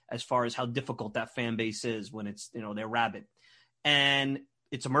underrated as far as how difficult that fan base is when it's they're rabid. And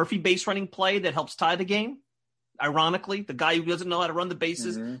it's a Murphy base running play that helps tie the game. Ironically, the guy who doesn't know how to run the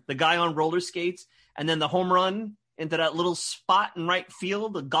bases, the guy on roller skates, and then the home run into that little spot in right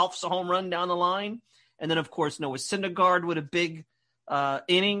field, the golf's a home run down the line. And then, of course, Noah Syndergaard with a big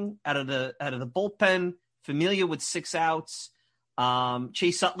inning out of the bullpen. Familia with 6 outs.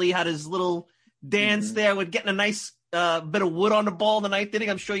 Chase Utley had his little dance there with getting a nice bit of wood on the ball in the 9th inning.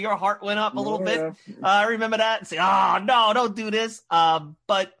 I'm sure your heart went up a little bit. I remember that. And say, no, don't do this.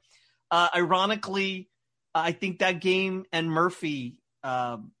 But ironically, I think that game and Murphy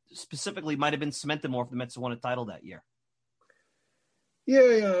specifically might have been cemented more if the Mets won a title that year.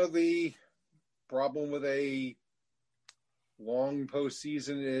 Yeah, the problem with a long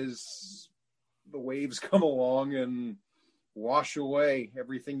postseason is the waves come along and wash away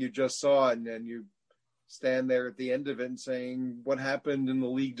everything you just saw, and then you stand there at the end of it and saying, what happened in the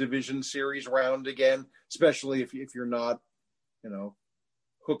League Division Series round again, especially if you're not,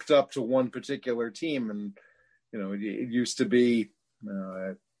 hooked up to one particular team. And, it used to be,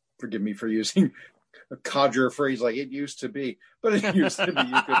 forgive me for using a codger phrase like it used to be, but it used to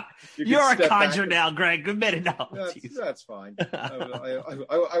be You're a codger now, Greg. Admit it now. That's fine.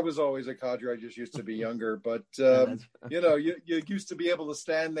 I was always a codger. I just used to be younger, but you used to be able to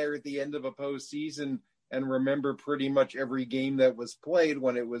stand there at the end of a postseason and remember pretty much every game that was played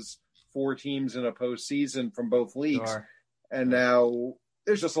when it was 4 teams in a postseason from both leagues. Sure. And now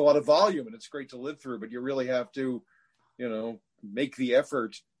there's just a lot of volume, and it's great to live through, but you really have to, make the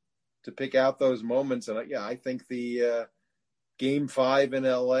effort to pick out those moments. And I think the Game 5 in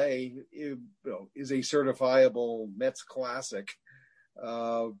LA is a certifiable Mets classic.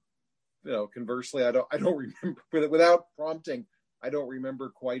 Conversely, I don't remember, without prompting, I don't remember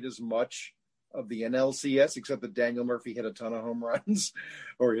quite as much of the NLCS, except that Daniel Murphy hit a ton of home runs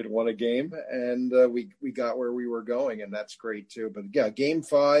or he'd won a game, and we got where we were going, and that's great too. But yeah, Game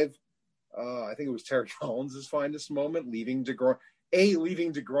 5, I think it was Terry Collins' finest moment, leaving DeGrom. A,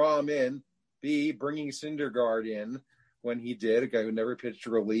 leaving DeGrom in, B, bringing Syndergaard in when he did, a guy who never pitched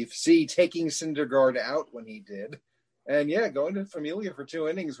relief, C, taking Syndergaard out when he did, and yeah, going to Familia for 2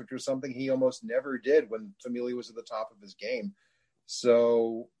 innings, which was something he almost never did when Familia was at the top of his game.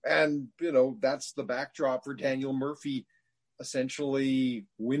 So, and, that's the backdrop for Daniel Murphy essentially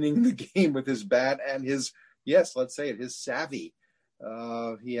winning the game with his bat and his, yes, let's say it, his savvy.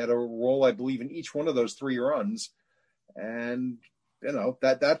 He had a role, I believe, in each one of those 3 runs. And,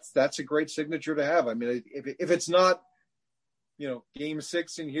 that's a great signature to have. I mean, if it's not, game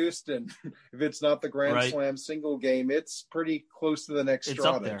 6 in Houston, if it's not the Grand Slam single game, it's pretty close to the next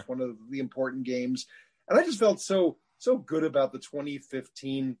strata. It's one of the important games. And I just felt so good about the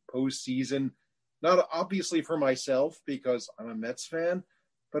 2015 postseason. Not obviously for myself because I'm a Mets fan,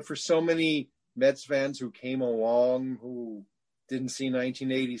 but for so many Mets fans who came along, who didn't see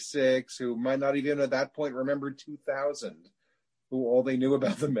 1986, who might not even at that point remember 2000, who all they knew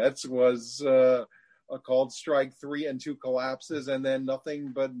about the Mets was a called strike 3 and 2 collapses and then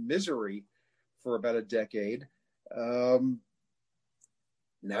nothing but misery for about a decade.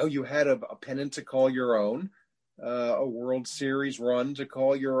 Now you had a pennant to call your own, a World Series run to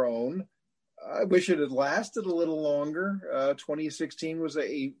call your own. I wish it had lasted a little longer. 2016 was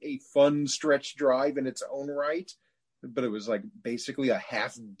a fun stretch drive in its own right, but it was like basically a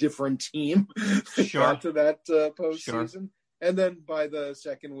half different team that got to that postseason. Sure. And then by the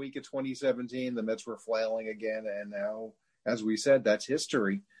second week of 2017, the Mets were flailing again. And now, as we said, that's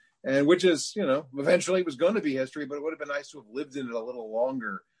history. And which is, eventually it was going to be history, but it would have been nice to have lived in it a little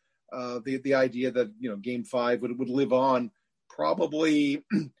longer. The idea that Game 5 would live on probably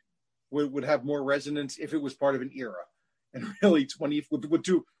would have more resonance if it was part of an era. And really, with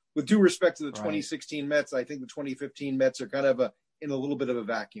due respect to the 2016 Mets, I think the 2015 Mets are kind of in a little bit of a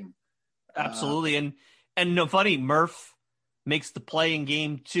vacuum. Absolutely. And funny, Murph makes the play in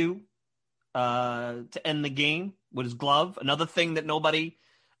Game 2 to end the game with his glove. Another thing that nobody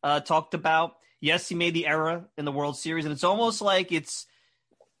talked about. Yes, he made the error in the World Series, and it's almost like it's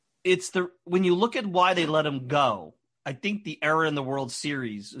when you look at why they let him go, I think the error in the World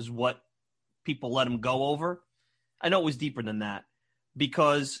Series is what people let him go over. I know it was deeper than that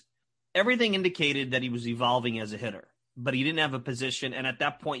because everything indicated that he was evolving as a hitter, but he didn't have a position. And at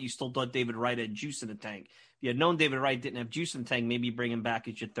that point, you still thought David Wright had juice in the tank. If you had known David Wright didn't have juice in the tank, maybe bring him back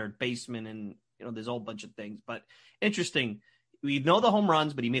as your third baseman. And, there's a whole bunch of things. But interesting. We know the home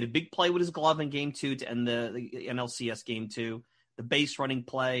runs, but he made a big play with his glove in Game 2 to end the NLCS Game 2, the base running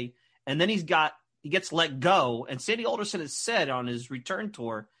play. And then he gets let go. And Sandy Alderson has said on his return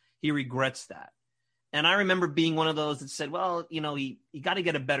tour, he regrets that. And I remember being one of those that said, well, he got to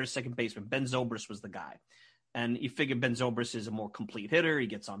get a better second baseman. Ben Zobrist was the guy. And you figure Ben Zobrist is a more complete hitter. He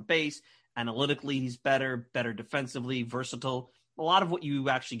gets on base. Analytically, he's better defensively, versatile. A lot of what you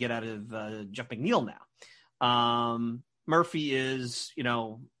actually get out of Jeff McNeil now. Murphy is, you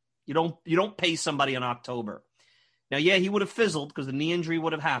don't pay somebody in October. Now, yeah, he would have fizzled because the knee injury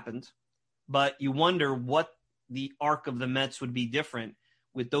would have happened. But you wonder what the arc of the Mets would be different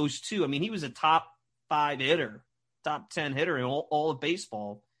with those two. I mean, he was a top 5 hitter, top 10 hitter in all of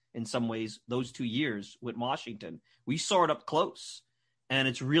baseball in some ways those 2 years with Washington. We saw it up close, and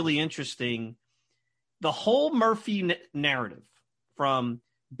it's really interesting. The whole Murphy narrative, from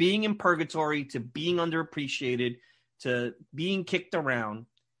being in purgatory to being underappreciated to being kicked around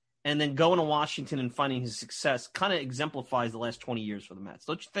and then going to Washington and finding his success, kind of exemplifies the last 20 years for the Mets.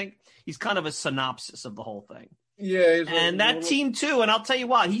 Don't you think? He's kind of a synopsis of the whole thing. Yeah. And that team too, and I'll tell you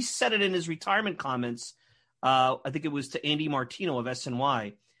what, he said it in his retirement comments. I think it was to Andy Martino of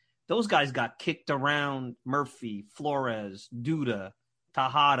SNY. Those guys got kicked around, Murphy, Flores, Duda,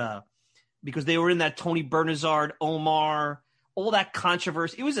 Tejada, because they were in that Tony Bernazard, Omar, all that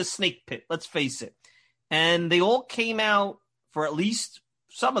controversy. It was a snake pit, let's face it. And they all came out, for at least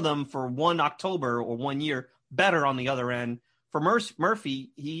some of them, for 1 October or 1 year, better on the other end. For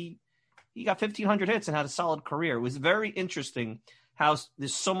Murphy, he got 1,500 hits and had a solid career. It was very interesting how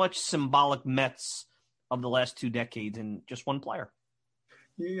there's so much symbolic Mets of the last 2 decades in just one player.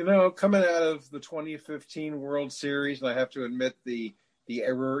 Coming out of the 2015 World Series, and I have to admit the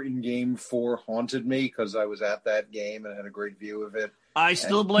error in Game 4 haunted me because I was at that game and had a great view of it. I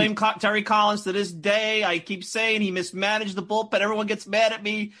still blame Terry Collins to this day. I keep saying he mismanaged the bullpen. Everyone gets mad at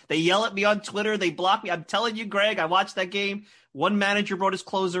me. They yell at me on Twitter. They block me. I'm telling you, Greg, I watched that game. One manager brought his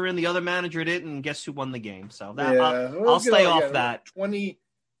closer in. The other manager didn't. And guess who won the game? So I'll stay off that.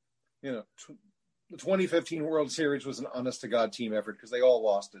 The 2015 World Series was an honest-to-God team effort because they all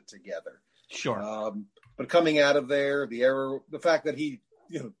lost it together. Sure. But coming out of there, the error, the fact that the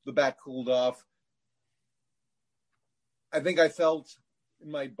bat cooled off, I think I felt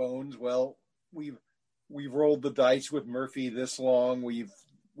in my bones, well, we've rolled the dice with Murphy this long. We've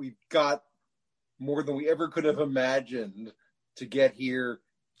got more than we ever could have imagined to get here.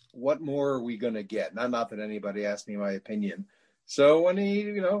 What more are we going to get? Not that anybody asked me my opinion. So when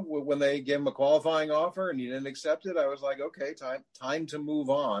when they gave him a qualifying offer and he didn't accept it, I was like, okay, time to move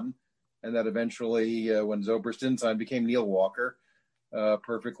on. And that eventually, when Zobrist didn't sign, became Neil Walker,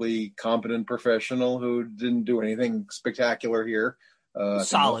 perfectly competent professional who didn't do anything spectacular here.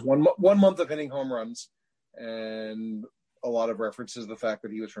 Solid. One month of hitting home runs and a lot of references to the fact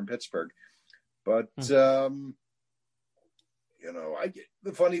that he was from Pittsburgh. But,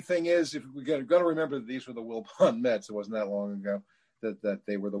 the funny thing is, if we got to remember that these were the Wilpon Mets. It wasn't that long ago that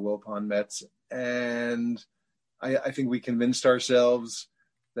they were the Wilpon Mets. And I think we convinced ourselves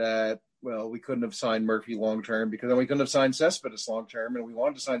that, well, we couldn't have signed Murphy long-term because then we couldn't have signed Cespedes long-term. And we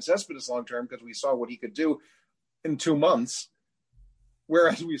wanted to sign Cespedes long-term because we saw what he could do in 2 months.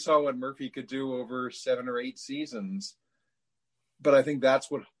 Whereas we saw what Murphy could do over 7 or 8 seasons. But I think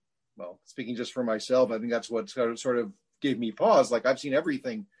that's what, well, speaking just for myself, I think that's what sort of gave me pause. Like, I've seen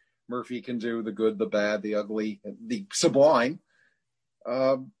everything Murphy can do, the good, the bad, the ugly, the sublime.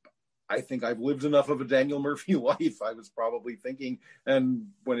 I think I've lived enough of a Daniel Murphy life, I was probably thinking.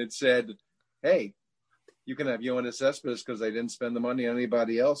 And when it said, hey, you can have Yoenis Cespedes because they didn't spend the money on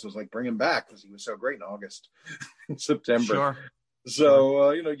anybody else, it was like, bring him back because he was so great in August, in September. Sure.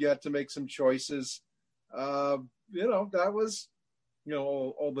 So, you had to make some choices. That was,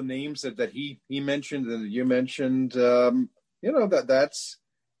 all the names that he mentioned and that you mentioned, that's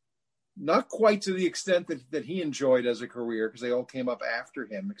not quite to the extent that he enjoyed as a career because they all came up after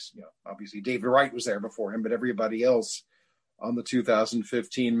him. Obviously David Wright was there before him, but everybody else on the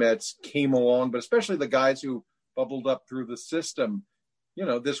 2015 Mets came along, but especially the guys who bubbled up through the system,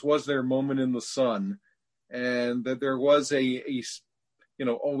 this was their moment in the sun. And that there was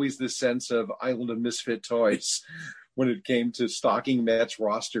always this sense of island of misfit toys when it came to stocking Mets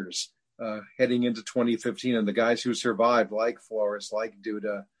rosters heading into 2015, and the guys who survived, like Flores, like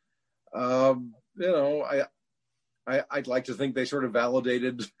Duda. I'd like to think they sort of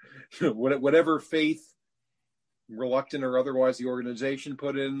validated whatever faith, reluctant or otherwise, the organization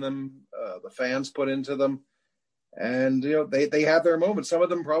put in them, the fans put into them. And, they had their moments. Some of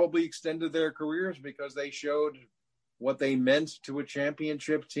them probably extended their careers because they showed what they meant to a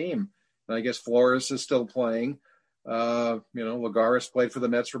championship team. And I guess Flores is still playing. Lagares played for the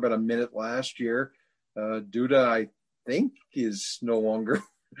Mets for about a minute last year. Duda, I think, is no longer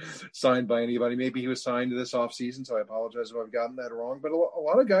signed by anybody. Maybe he was signed this offseason, so I apologize if I've gotten that wrong. But a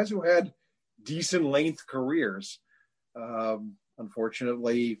lot of guys who had decent length careers,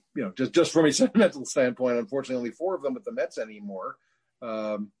 unfortunately, just from a sentimental standpoint, unfortunately, only 4 of them at the Mets anymore.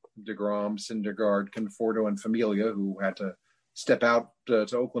 DeGrom, Syndergaard, Conforto, and Familia, who had to step out to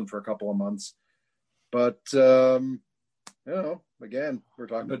Oakland for a couple of months. But, again, we're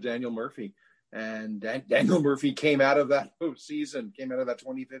talking about Daniel Murphy. And Daniel Murphy came out of that postseason, came out of that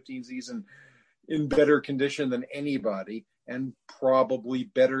 2015 season in better condition than anybody, and probably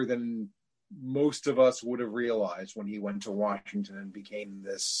better than most of us would have realized when he went to Washington and became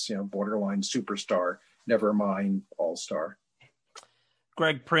this, borderline superstar, never mind all-star.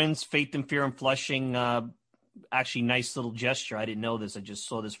 Greg Prince, Faith and Fear in Flushing, actually nice little gesture. I didn't know this. I just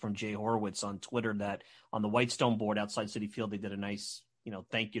saw this from Jay Horwitz on Twitter that on the Whitestone board outside Citi Field, they did a nice,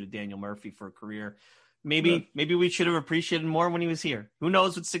 thank you to Daniel Murphy for a career. Maybe we should have appreciated more when he was here. Who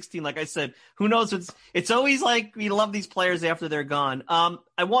knows with 16, like I said, who knows it's always like we love these players after they're gone.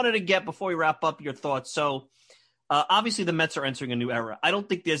 I wanted to get, before we wrap up, your thoughts. So obviously the Mets are entering a new era. I don't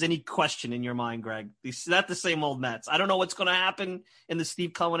think there's any question in your mind, Greg. It's not the same old Mets. I don't know what's going to happen in the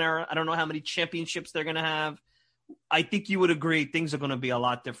Steve Cohen era. I don't know how many championships they're going to have. I think you would agree things are going to be a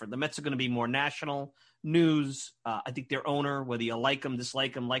lot different. The Mets are going to be more national news. I think their owner, whether you like him,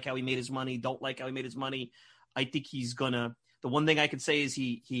 dislike him, like how he made his money, don't like how he made his money, I think he's going to – the one thing I could say is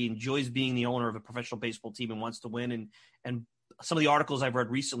he enjoys being the owner of a professional baseball team and wants to win. And some of the articles I've read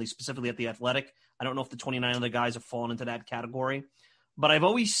recently, specifically at The Athletic, I don't know if the 29 other guys have fallen into that category. But I've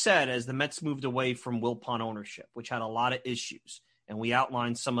always said, as the Mets moved away from Wilpon ownership, which had a lot of issues, and we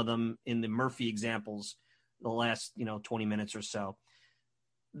outlined some of them in the Murphy examples the last 20 minutes or so,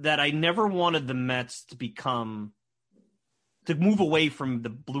 that I never wanted the Mets to move away from the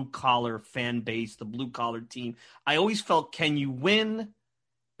blue-collar fan base, the blue-collar team. I always felt, can you win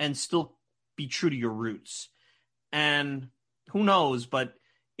and still be true to your roots? And who knows, but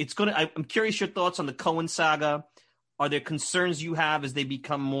I'm curious your thoughts on the Cohen saga. Are there concerns you have as they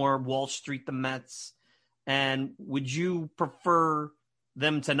become more Wall Street, the Mets? And would you prefer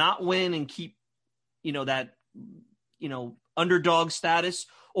them to not win and keep, that underdog status?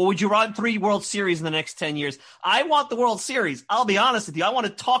 Or would you run 3 World Series in the next 10 years? I want the World Series. I'll be honest with you. I want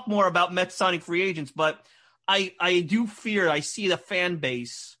to talk more about Mets signing free agents, but I do fear I see the fan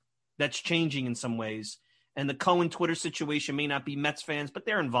base that's changing in some ways. And the Cohen Twitter situation may not be Mets fans, but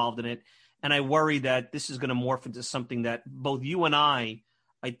they're involved in it. And I worry that this is going to morph into something that both you and I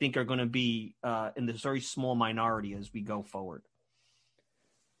think are going to be in this very small minority as we go forward.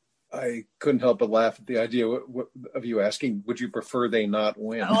 I couldn't help but laugh at the idea of you asking, would you prefer they not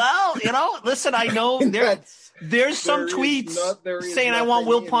win? Well, listen, I know there's some tweets saying I want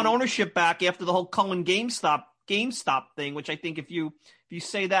Will Punt ownership back after the whole Cohen GameStop thing, which I think if you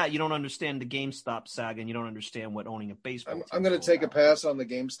say that, you don't understand the GameStop saga and you don't understand what owning a baseball. I'm going to take a pass on the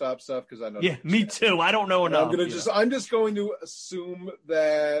GameStop stuff because I know. Yeah, me too. I don't know enough. I'm just going to assume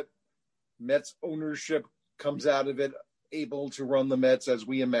that Mets ownership comes out of it able to run the Mets as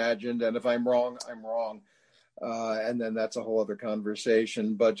we imagined, and if I'm wrong, I'm wrong, and then that's a whole other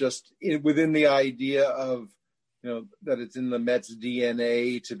conversation. But just within the idea of that it's in the Mets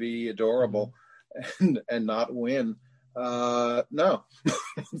DNA to be adorable and not win. No,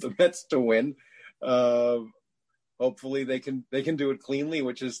 the Mets to win. Hopefully they can do it cleanly,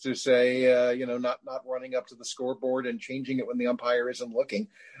 which is to say, not running up to the scoreboard and changing it when the umpire isn't looking.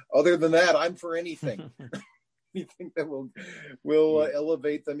 Other than that, I'm for anything. Anything that will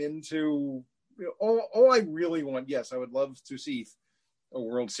elevate them into all I really want. Yes, I would love to see a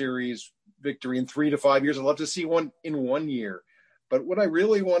World Series victory in 3 to 5 years. I'd love to see one in 1 year. But what I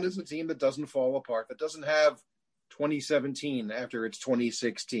really want is a team that doesn't fall apart, that doesn't have 2017 after it's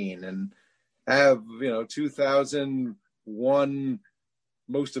 2016 and have 2001,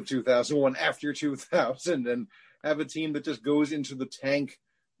 most of 2001 after 2000, and have a team that just goes into the tank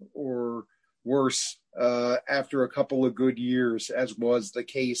or worse after a couple of good years, as was the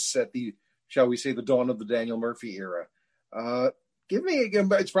case at the, shall we say, the dawn of the Daniel Murphy era.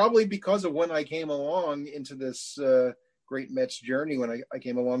 It's probably because of when I came along into this great Mets journey, when I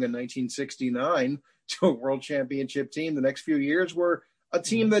came along in 1969 to a world championship team. The next few years were a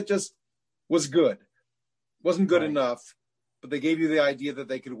team that just was good. Wasn't good enough, but they gave you the idea that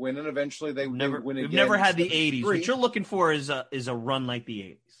they could win, and eventually they would win again. We've never had the 80s. What you're looking for is a run like the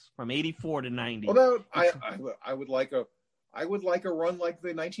 80s. From 84 to 90. Although I would like a run like the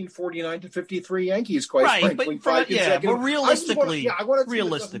 1949 to 53 Yankees, quite frankly. But realistically, I want a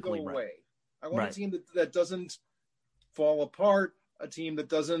team that doesn't go right. away. I want a team that doesn't fall apart, a team that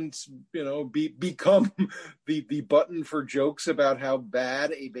doesn't, become the button for jokes about how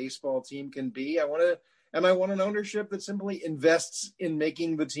bad a baseball team can be. I want an ownership that simply invests in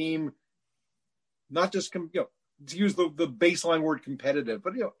making the team not just to use the baseline word competitive,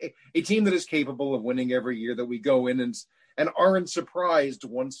 but a team that is capable of winning every year, that we go in and aren't surprised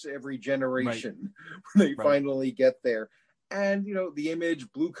once every generation when they finally get there. And the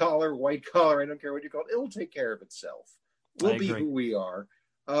image, blue collar, white collar, I don't care what you call it, it'll take care of itself. We'll be who we are.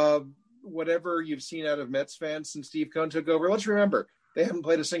 Whatever you've seen out of Mets fans since Steve Cohen took over, let's remember they haven't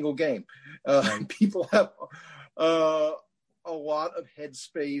played a single game. People have a lot of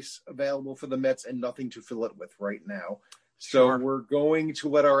headspace available for the Mets and nothing to fill it with right now. So we're going to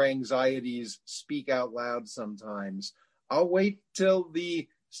let our anxieties speak out loud sometimes. I'll wait till the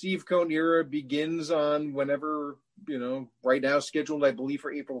Steve Cohen era begins on whenever, right now scheduled, I believe,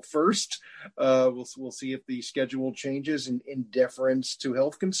 for April 1st. We'll see if the schedule changes in deference to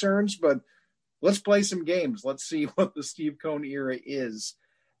health concerns, but let's play some games. Let's see what the Steve Cohen era is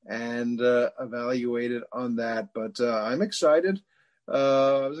and evaluate it on that. But I'm excited.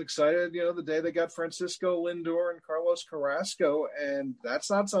 I was excited, the day they got Francisco Lindor and Carlos Carrasco, and that's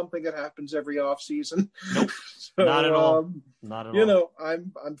not something that happens every offseason. Nope, so, not at all. Not at all.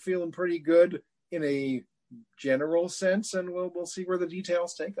 I'm feeling pretty good in a general sense, and we'll see where the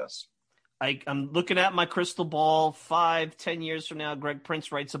details take us. I'm looking at my crystal ball. 5-10 years from now, Greg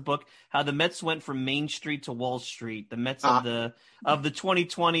Prince writes a book, how the Mets went from Main Street to Wall Street. The Mets of the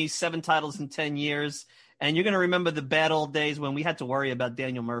 2020s, 7 titles in 10 years. And you're going to remember the bad old days when we had to worry about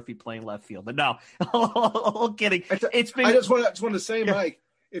Daniel Murphy playing left field. But no, all kidding. I just want to say, Mike,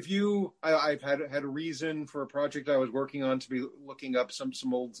 if I've had a reason for a project I was working on to be looking up some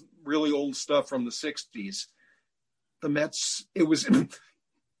old, really old stuff from the 60s. The Mets, it was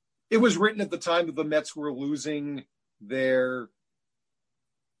written at the time that the Mets were losing their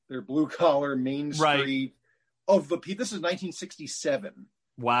blue collar Main Street of the This is 1967.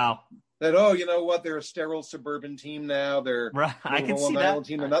 Wow. That, you know what? They're a sterile suburban team now. They're I can see that.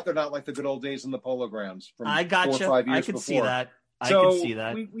 Team. They're not like the good old days in the Polo Grounds from 4 or 5 years I can before. see that. I can see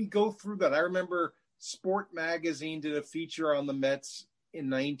that. We go through that. I remember Sport Magazine did a feature on the Mets in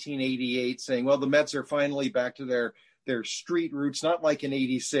 1988 saying, well, the Mets are finally back to their their street roots, not like in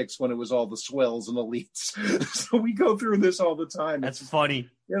 '86 when it was all the swells and elites. So we go through this all the time. That's funny.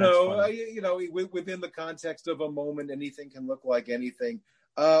 Within the context of a moment, anything can look like anything.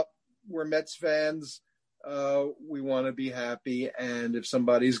 We're Mets fans. We want to be happy, and if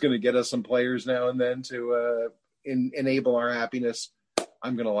somebody's going to get us some players now and then to enable our happiness,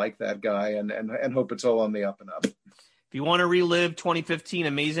 I'm going to like that guy and hope it's all on the up and up. If you want to relive 2015,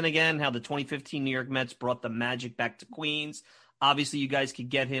 amazing again, how the 2015 New York Mets brought the magic back to Queens. Obviously, you guys could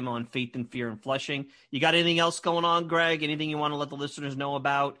get him on Faith and Fear in Flushing. You got anything else going on, Greg? Anything you want to let the listeners know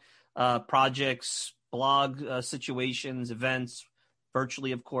about? Projects, blog situations, events,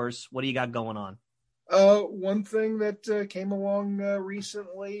 virtually, of course. What do you got going on? One thing that came along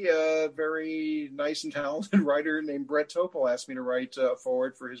recently, a very nice and talented writer named Brett Topol asked me to write a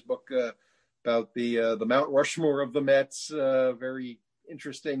forward for his book about the Mount Rushmore of the Mets. Very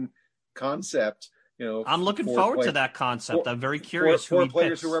interesting concept. I'm looking forward to that concept. I'm very curious. Four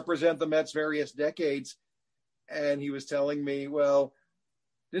players who represent the Mets' various decades, and he was telling me, well,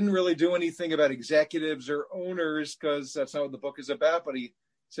 didn't really do anything about executives or owners because that's not what the book is about, but he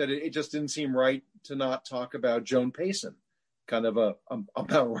said it just didn't seem right to not talk about Joan Payson, kind of a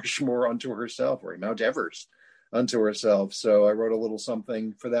Mount Rushmore unto herself, or a Mount Everest unto herself. So I wrote a little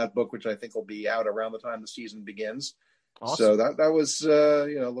something for that book, which I think will be out around the time the season begins. Awesome. So that was,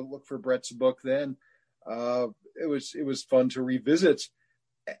 look for Brett's book then. It was fun to revisit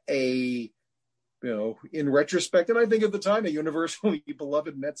in retrospect, and I think at the time, a universally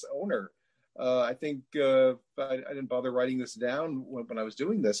beloved Mets owner. I think I didn't bother writing this down when I was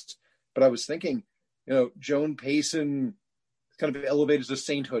doing this, but I was thinking, Joan Payson kind of elevated to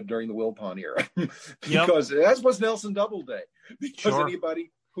sainthood during the Wilpon era, because as was Nelson Doubleday, because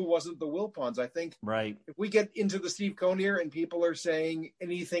anybody who wasn't the Wilpons, I think, right. If we get into the Steve Cohen era and people are saying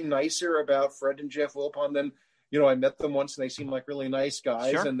anything nicer about Fred and Jeff Wilpon, then I met them once and they seemed like really nice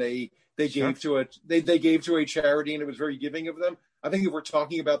guys, and they gave to it. They gave to a charity and it was very giving of them. I think if we're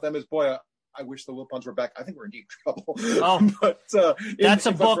talking about them as I wish the Wilpons were back. I think we're in deep trouble. Oh, but that's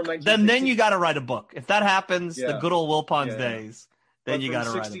a book. Then you got to write a book. If that happens, the good old Wilpons days, then you got to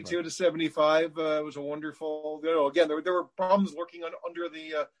write a book. 62 to 75 was a wonderful. Again, there were problems lurking under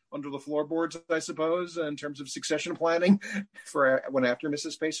the floorboards, I suppose, in terms of succession planning for when after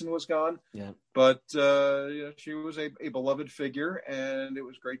Mrs. Payson was gone. Yeah, but she was a beloved figure, and it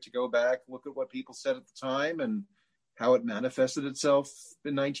was great to go back, look at what people said at the time, and how it manifested itself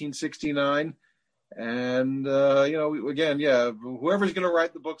in 1969. And, whoever's going to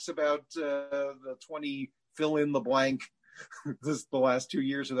write the books about the 20 fill in the blank, the last 2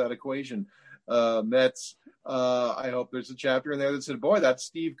 years of that equation, Mets, I hope there's a chapter in there that said, boy, that's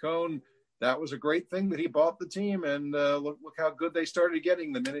Steve Cohen. That was a great thing that he bought the team. And look how good they started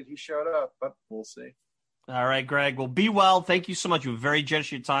getting the minute he showed up. But we'll see. All right, Greg. Well, be well. Thank you so much. You were very generous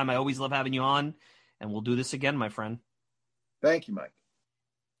of your time. I always love having you on. And we'll do this again, my friend. Thank you, Mike.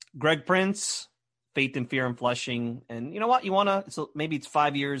 Greg Prince, Faith and Fear in Flushing. And you know what? Maybe it's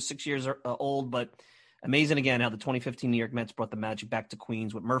 5 years, 6 years old, but amazing again how the 2015 New York Mets brought the magic back to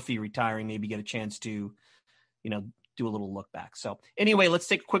Queens with Murphy retiring, maybe get a chance to, do a little look back. So anyway, let's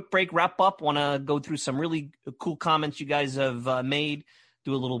take a quick break, wrap up. Want to go through some really cool comments you guys have made,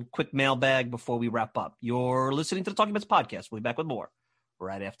 do a little quick mailbag before we wrap up. You're listening to the Talking Mets podcast. We'll be back with more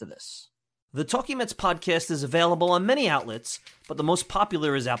right after this. The Talking Mets podcast is available on many outlets, but the most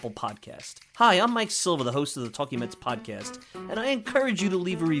popular is Apple Podcast. Hi, I'm Mike Silva, the host of the Talking Mets podcast, and I encourage you to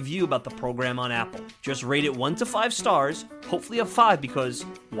leave a review about the program on Apple. Just rate it 1 to 5 stars, hopefully a 5 because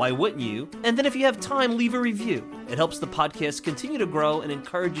why wouldn't you? And then if you have time, leave a review. It helps the podcast continue to grow and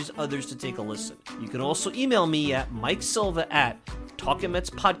encourages others to take a listen. You can also email me at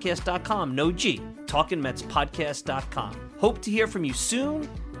MikeSilva@TalkingMetsPodcast.com. No G, TalkingMetsPodcast.com. Hope to hear from you soon,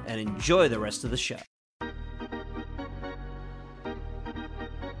 and enjoy the rest of the show.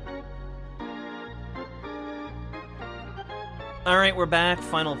 All right, we're back.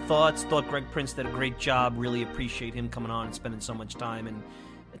 Final thoughts. Thought Greg Prince did a great job. Really appreciate him coming on and spending so much time. And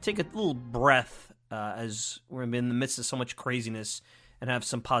take a little breath as we're in the midst of so much craziness and have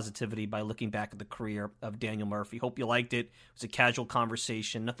some positivity by looking back at the career of Daniel Murphy. Hope you liked it. It was a casual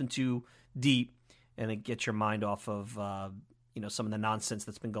conversation, nothing too deep, and it gets your mind off of some of the nonsense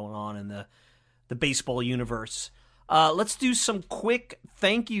that's been going on in the baseball universe. Let's do some quick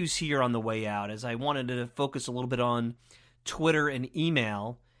thank yous here on the way out, as I wanted to focus a little bit on Twitter and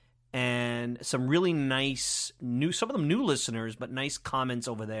email and some really nice some of them new listeners, but nice comments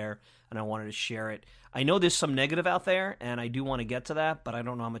over there, and I wanted to share it. I know there's some negative out there, and I do want to get to that, but I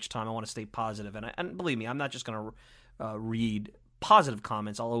don't know how much time. I want to stay positive, and believe me, I'm not just going to read positive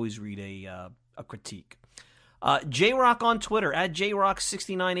comments. I'll always read a critique. J-Rock on Twitter, at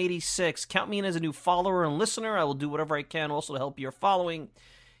JRock6986. Count me in as a new follower and listener. I will do whatever I can also to help your following.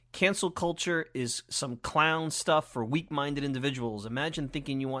 Cancel culture is some clown stuff for weak-minded individuals. Imagine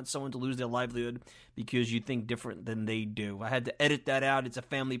thinking you want someone to lose their livelihood because you think different than they do. I had to edit that out. It's a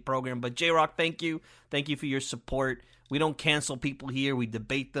family program. But J-Rock, thank you. Thank you for your support. We don't cancel people here. We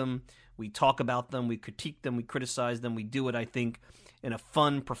debate them. We talk about them. We critique them. We criticize them. We do it, I think, in a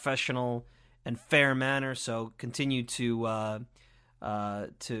fun, professional, and fair manner. So continue to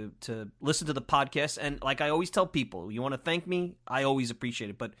listen to the podcast. And like I always tell people, you want to thank me, I always appreciate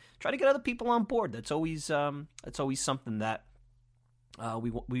it. But try to get other people on board. That's always something that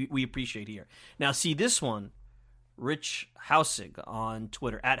we appreciate here. Now, see this one, Rich Hausig on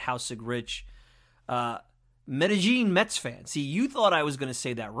Twitter, at HausigRich. Medellin Mets fan. See, you thought I was going to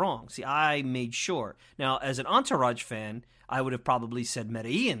say that wrong. See, I made sure. Now, as an Entourage fan, I would have probably said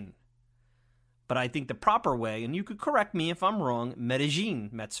Medellin. But I think the proper way, and you could correct me if I'm wrong, Medellin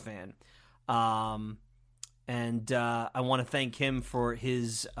Mets fan. And I want to thank him for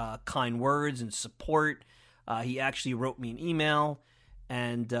his kind words and support. He actually wrote me an email,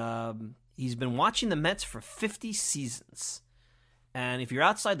 and he's been watching the Mets for 50 seasons. And if you're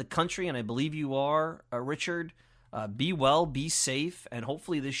outside the country, and I believe you are, Richard, be well, be safe, and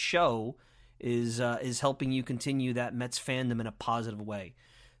hopefully this show is helping you continue that Mets fandom in a positive way.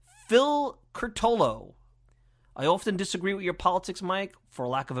 Phil Curtolo. I often disagree with your politics, Mike, for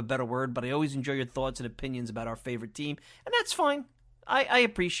lack of a better word, but I always enjoy your thoughts and opinions about our favorite team, and that's fine. I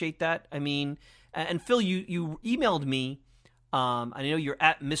appreciate that. I mean, and Phil, you emailed me. I know you're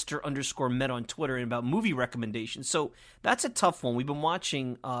at Mr_Met on Twitter and about movie recommendations. So that's a tough one. We've been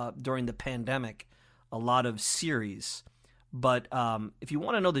watching during the pandemic a lot of series. But if you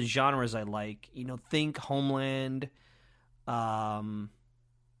want to know the genres I like, think Homeland. I'm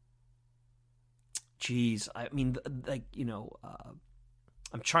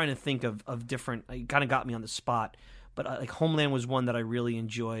trying to think of different. It kind of got me on the spot. But like Homeland was one that I really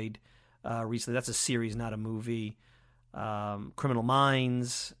enjoyed recently. That's a series, not a movie. Criminal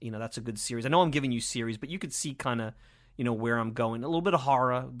Minds, that's a good series. I know I'm giving you series, but you could see kind of, where I'm going. A little bit of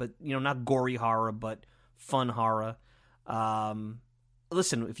horror, but, not gory horror, but fun horror.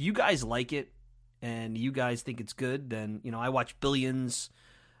 Listen, if you guys like it and you guys think it's good, then, I watch Billions.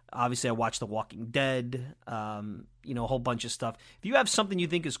 Obviously, I watch The Walking Dead, a whole bunch of stuff. If you have something you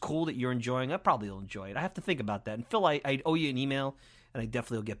think is cool that you're enjoying, I probably will enjoy it. I have to think about that. And Phil, I owe you an email, and I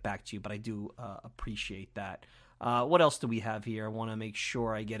definitely will get back to you, but I do appreciate that. What else do we have here? I want to make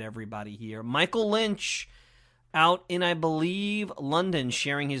sure I get everybody here. Michael Lynch out in, I believe, London,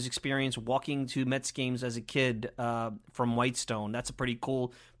 sharing his experience walking to Mets games as a kid from Whitestone. That's a pretty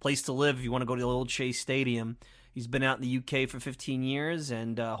cool place to live if you want to go to the old Shea Stadium. He's been out in the UK for 15 years,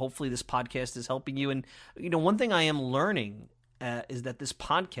 and hopefully this podcast is helping you. And, one thing I am learning is that this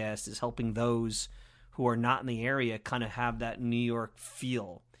podcast is helping those who are not in the area kind of have that New York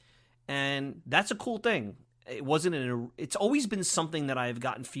feel. And that's a cool thing. It's always been something that I've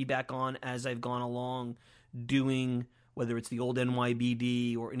gotten feedback on as I've gone along doing, whether it's the old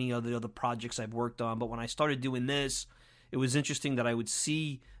NYBD or any other projects I've worked on. But when I started doing this, it was interesting that I would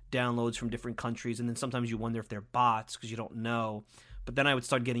see downloads from different countries, and then sometimes you wonder if they're bots because you don't know. But then I would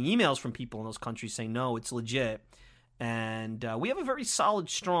start getting emails from people in those countries saying, no, it's legit. And we have a very solid,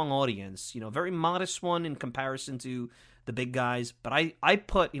 strong audience, very modest one in comparison to the big guys. But I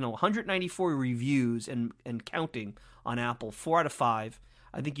put, 194 reviews and counting on Apple, 4 out of 5.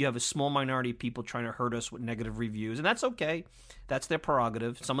 I think you have a small minority of people trying to hurt us with negative reviews, and that's okay. That's their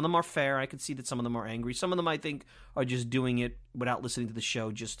prerogative. Some of them are fair. I can see that some of them are angry. Some of them, I think, are just doing it without listening to the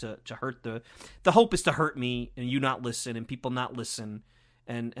show just to hurt the hope is to hurt me and you not listen and people not listen.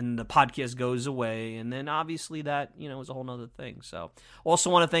 And the podcast goes away, and then obviously that, is a whole nother thing. So also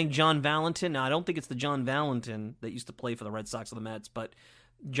want to thank John Valentin. Now, I don't think it's the John Valentin that used to play for the Red Sox or the Mets, but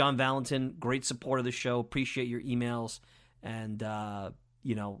John Valentin, great support of the show. Appreciate your emails, and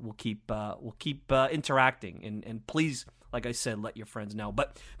we'll keep interacting. And please, like I said, let your friends know.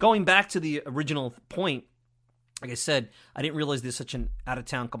 But going back to the original point, like I said, I didn't realize there's such an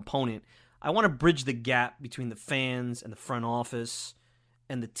out-of-town component. I want to bridge the gap between the fans and the front office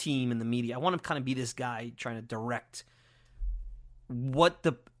and the team and the media. I want to kind of be this guy trying to direct what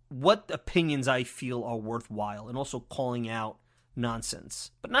opinions I feel are worthwhile, and also calling out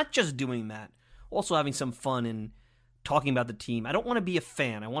nonsense. But not just doing that, also having some fun and talking about the team. I don't want to be a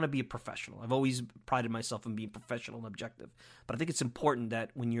fan. I want to be a professional. I've always prided myself in being professional and objective. But I think it's important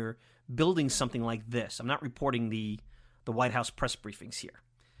that when you're building something like this, I'm not reporting the White House press briefings here,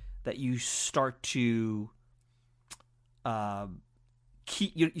 that you start to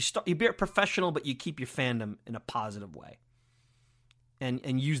you be professional, but you keep your fandom in a positive way,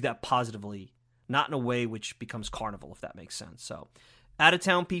 and use that positively, not in a way which becomes carnival, if that makes sense. So, out of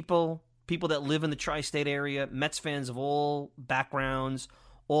town people that live in the tri-state area, Mets fans of all backgrounds,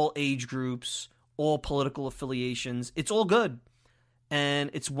 all age groups, all political affiliations, it's all good, and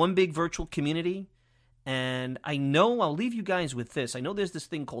it's one big virtual community. And I know I'll leave you guys with this. I know there's this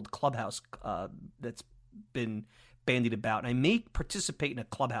thing called Clubhouse that's been bandied about, and I may participate in a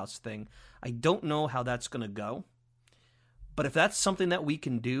Clubhouse thing. I don't know how that's going to go, but if that's something that we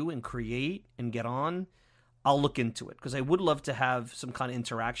can do and create and get on, I'll look into it, because I would love to have some kind of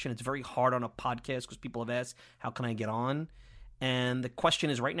interaction. It's very hard on a podcast because people have asked, how can I get on? And the question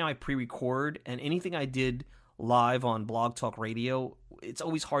is, right now I pre-record, and anything I did live on Blog Talk Radio, it's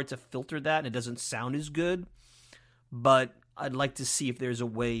always hard to filter that, and it doesn't sound as good. But I'd like to see if there's a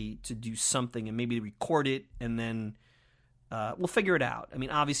way to do something and maybe record it, and then we'll figure it out. I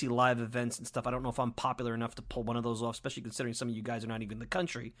mean, obviously live events and stuff, I don't know if I'm popular enough to pull one of those off, especially considering some of you guys are not even in the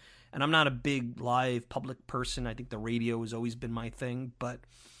country. And I'm not a big live public person. I think the radio has always been my thing, but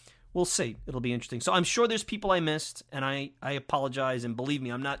we'll see. It'll be interesting. So I'm sure there's people I missed, and I apologize. And believe me,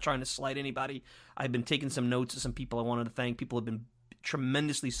 I'm not trying to slight anybody. I've been taking some notes of some people I wanted to thank. People have been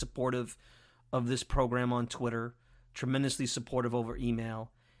tremendously supportive of this program on Twitter, tremendously supportive over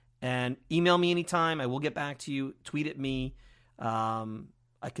email. And email me anytime. I will get back to you. Tweet at me.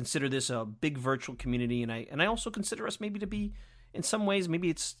 I consider this a big virtual community, and I also consider us maybe to be, in some ways,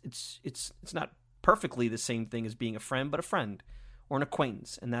 maybe it's not perfectly the same thing as being a friend, but a friend or an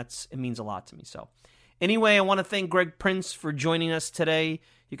acquaintance, and it means a lot to me. So anyway, I want to thank Greg Prince for joining us today.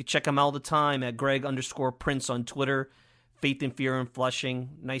 You can check him all the time at Greg_Prince on Twitter. Faith and Fear in Flushing.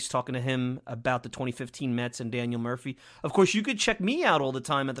 Nice talking to him about the 2015 Mets and Daniel Murphy. Of course, you could check me out all the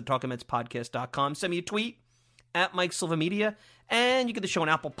time at the TalkingMetsPodcast.com. Send me a tweet at Mike Silva Media, and you get the show on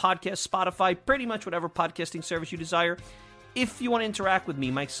Apple Podcasts, Spotify, pretty much whatever podcasting service you desire. If you want to interact with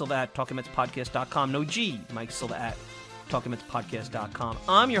me, Mike Silva at TalkingMetsPodcast.com. No G, Mike Silva at TalkingMetsPodcast.com.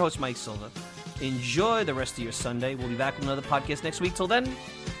 I'm your host, Mike Silva. Enjoy the rest of your Sunday. We'll be back with another podcast next week. Till then,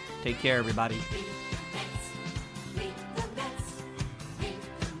 take care, everybody.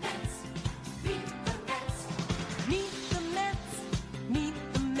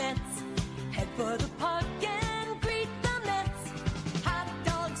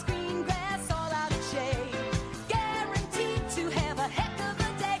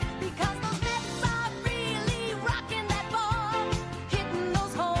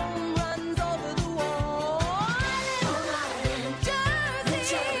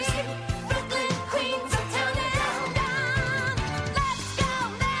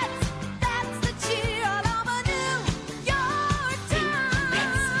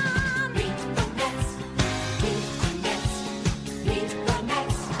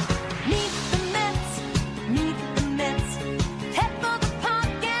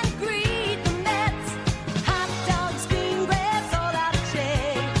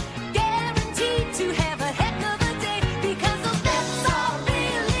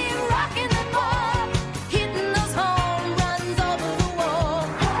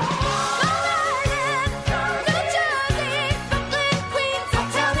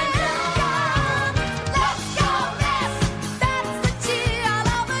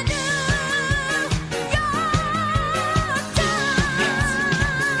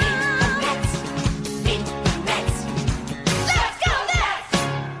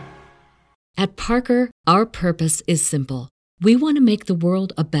 At Parker, our purpose is simple. We want to make the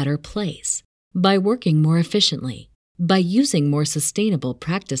world a better place by working more efficiently, by using more sustainable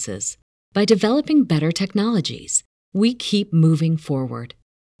practices, by developing better technologies. We keep moving forward.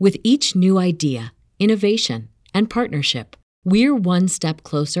 With each new idea, innovation, and partnership, we're one step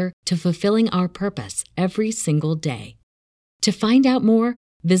closer to fulfilling our purpose every single day. To find out more,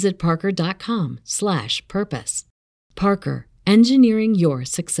 visit parker.com/purpose. Parker, engineering your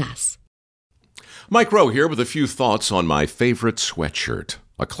success. Mike Rowe here with a few thoughts on my favorite sweatshirt,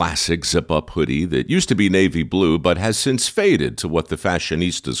 a classic zip-up hoodie that used to be navy blue but has since faded to what the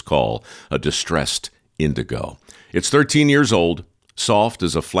fashionistas call a distressed indigo. It's 13 years old, soft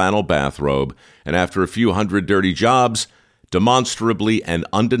as a flannel bathrobe, and after a few hundred dirty jobs, demonstrably and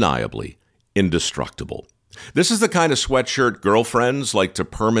undeniably indestructible. This is the kind of sweatshirt girlfriends like to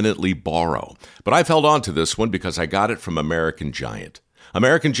permanently borrow, but I've held on to this one because I got it from American Giant.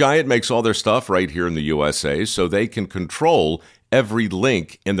 American Giant makes all their stuff right here in the USA so they can control every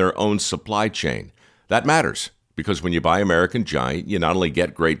link in their own supply chain. That matters because when you buy American Giant, you not only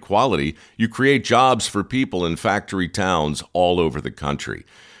get great quality, you create jobs for people in factory towns all over the country.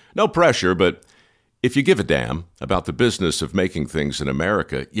 No pressure, but If you give a damn about the business of making things in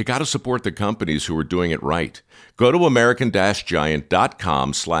America, you got to support the companies who are doing it right. Go to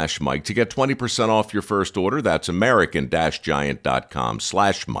American-Giant.com/Mike to get 20% off your first order. That's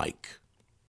American-Giant.com/Mike.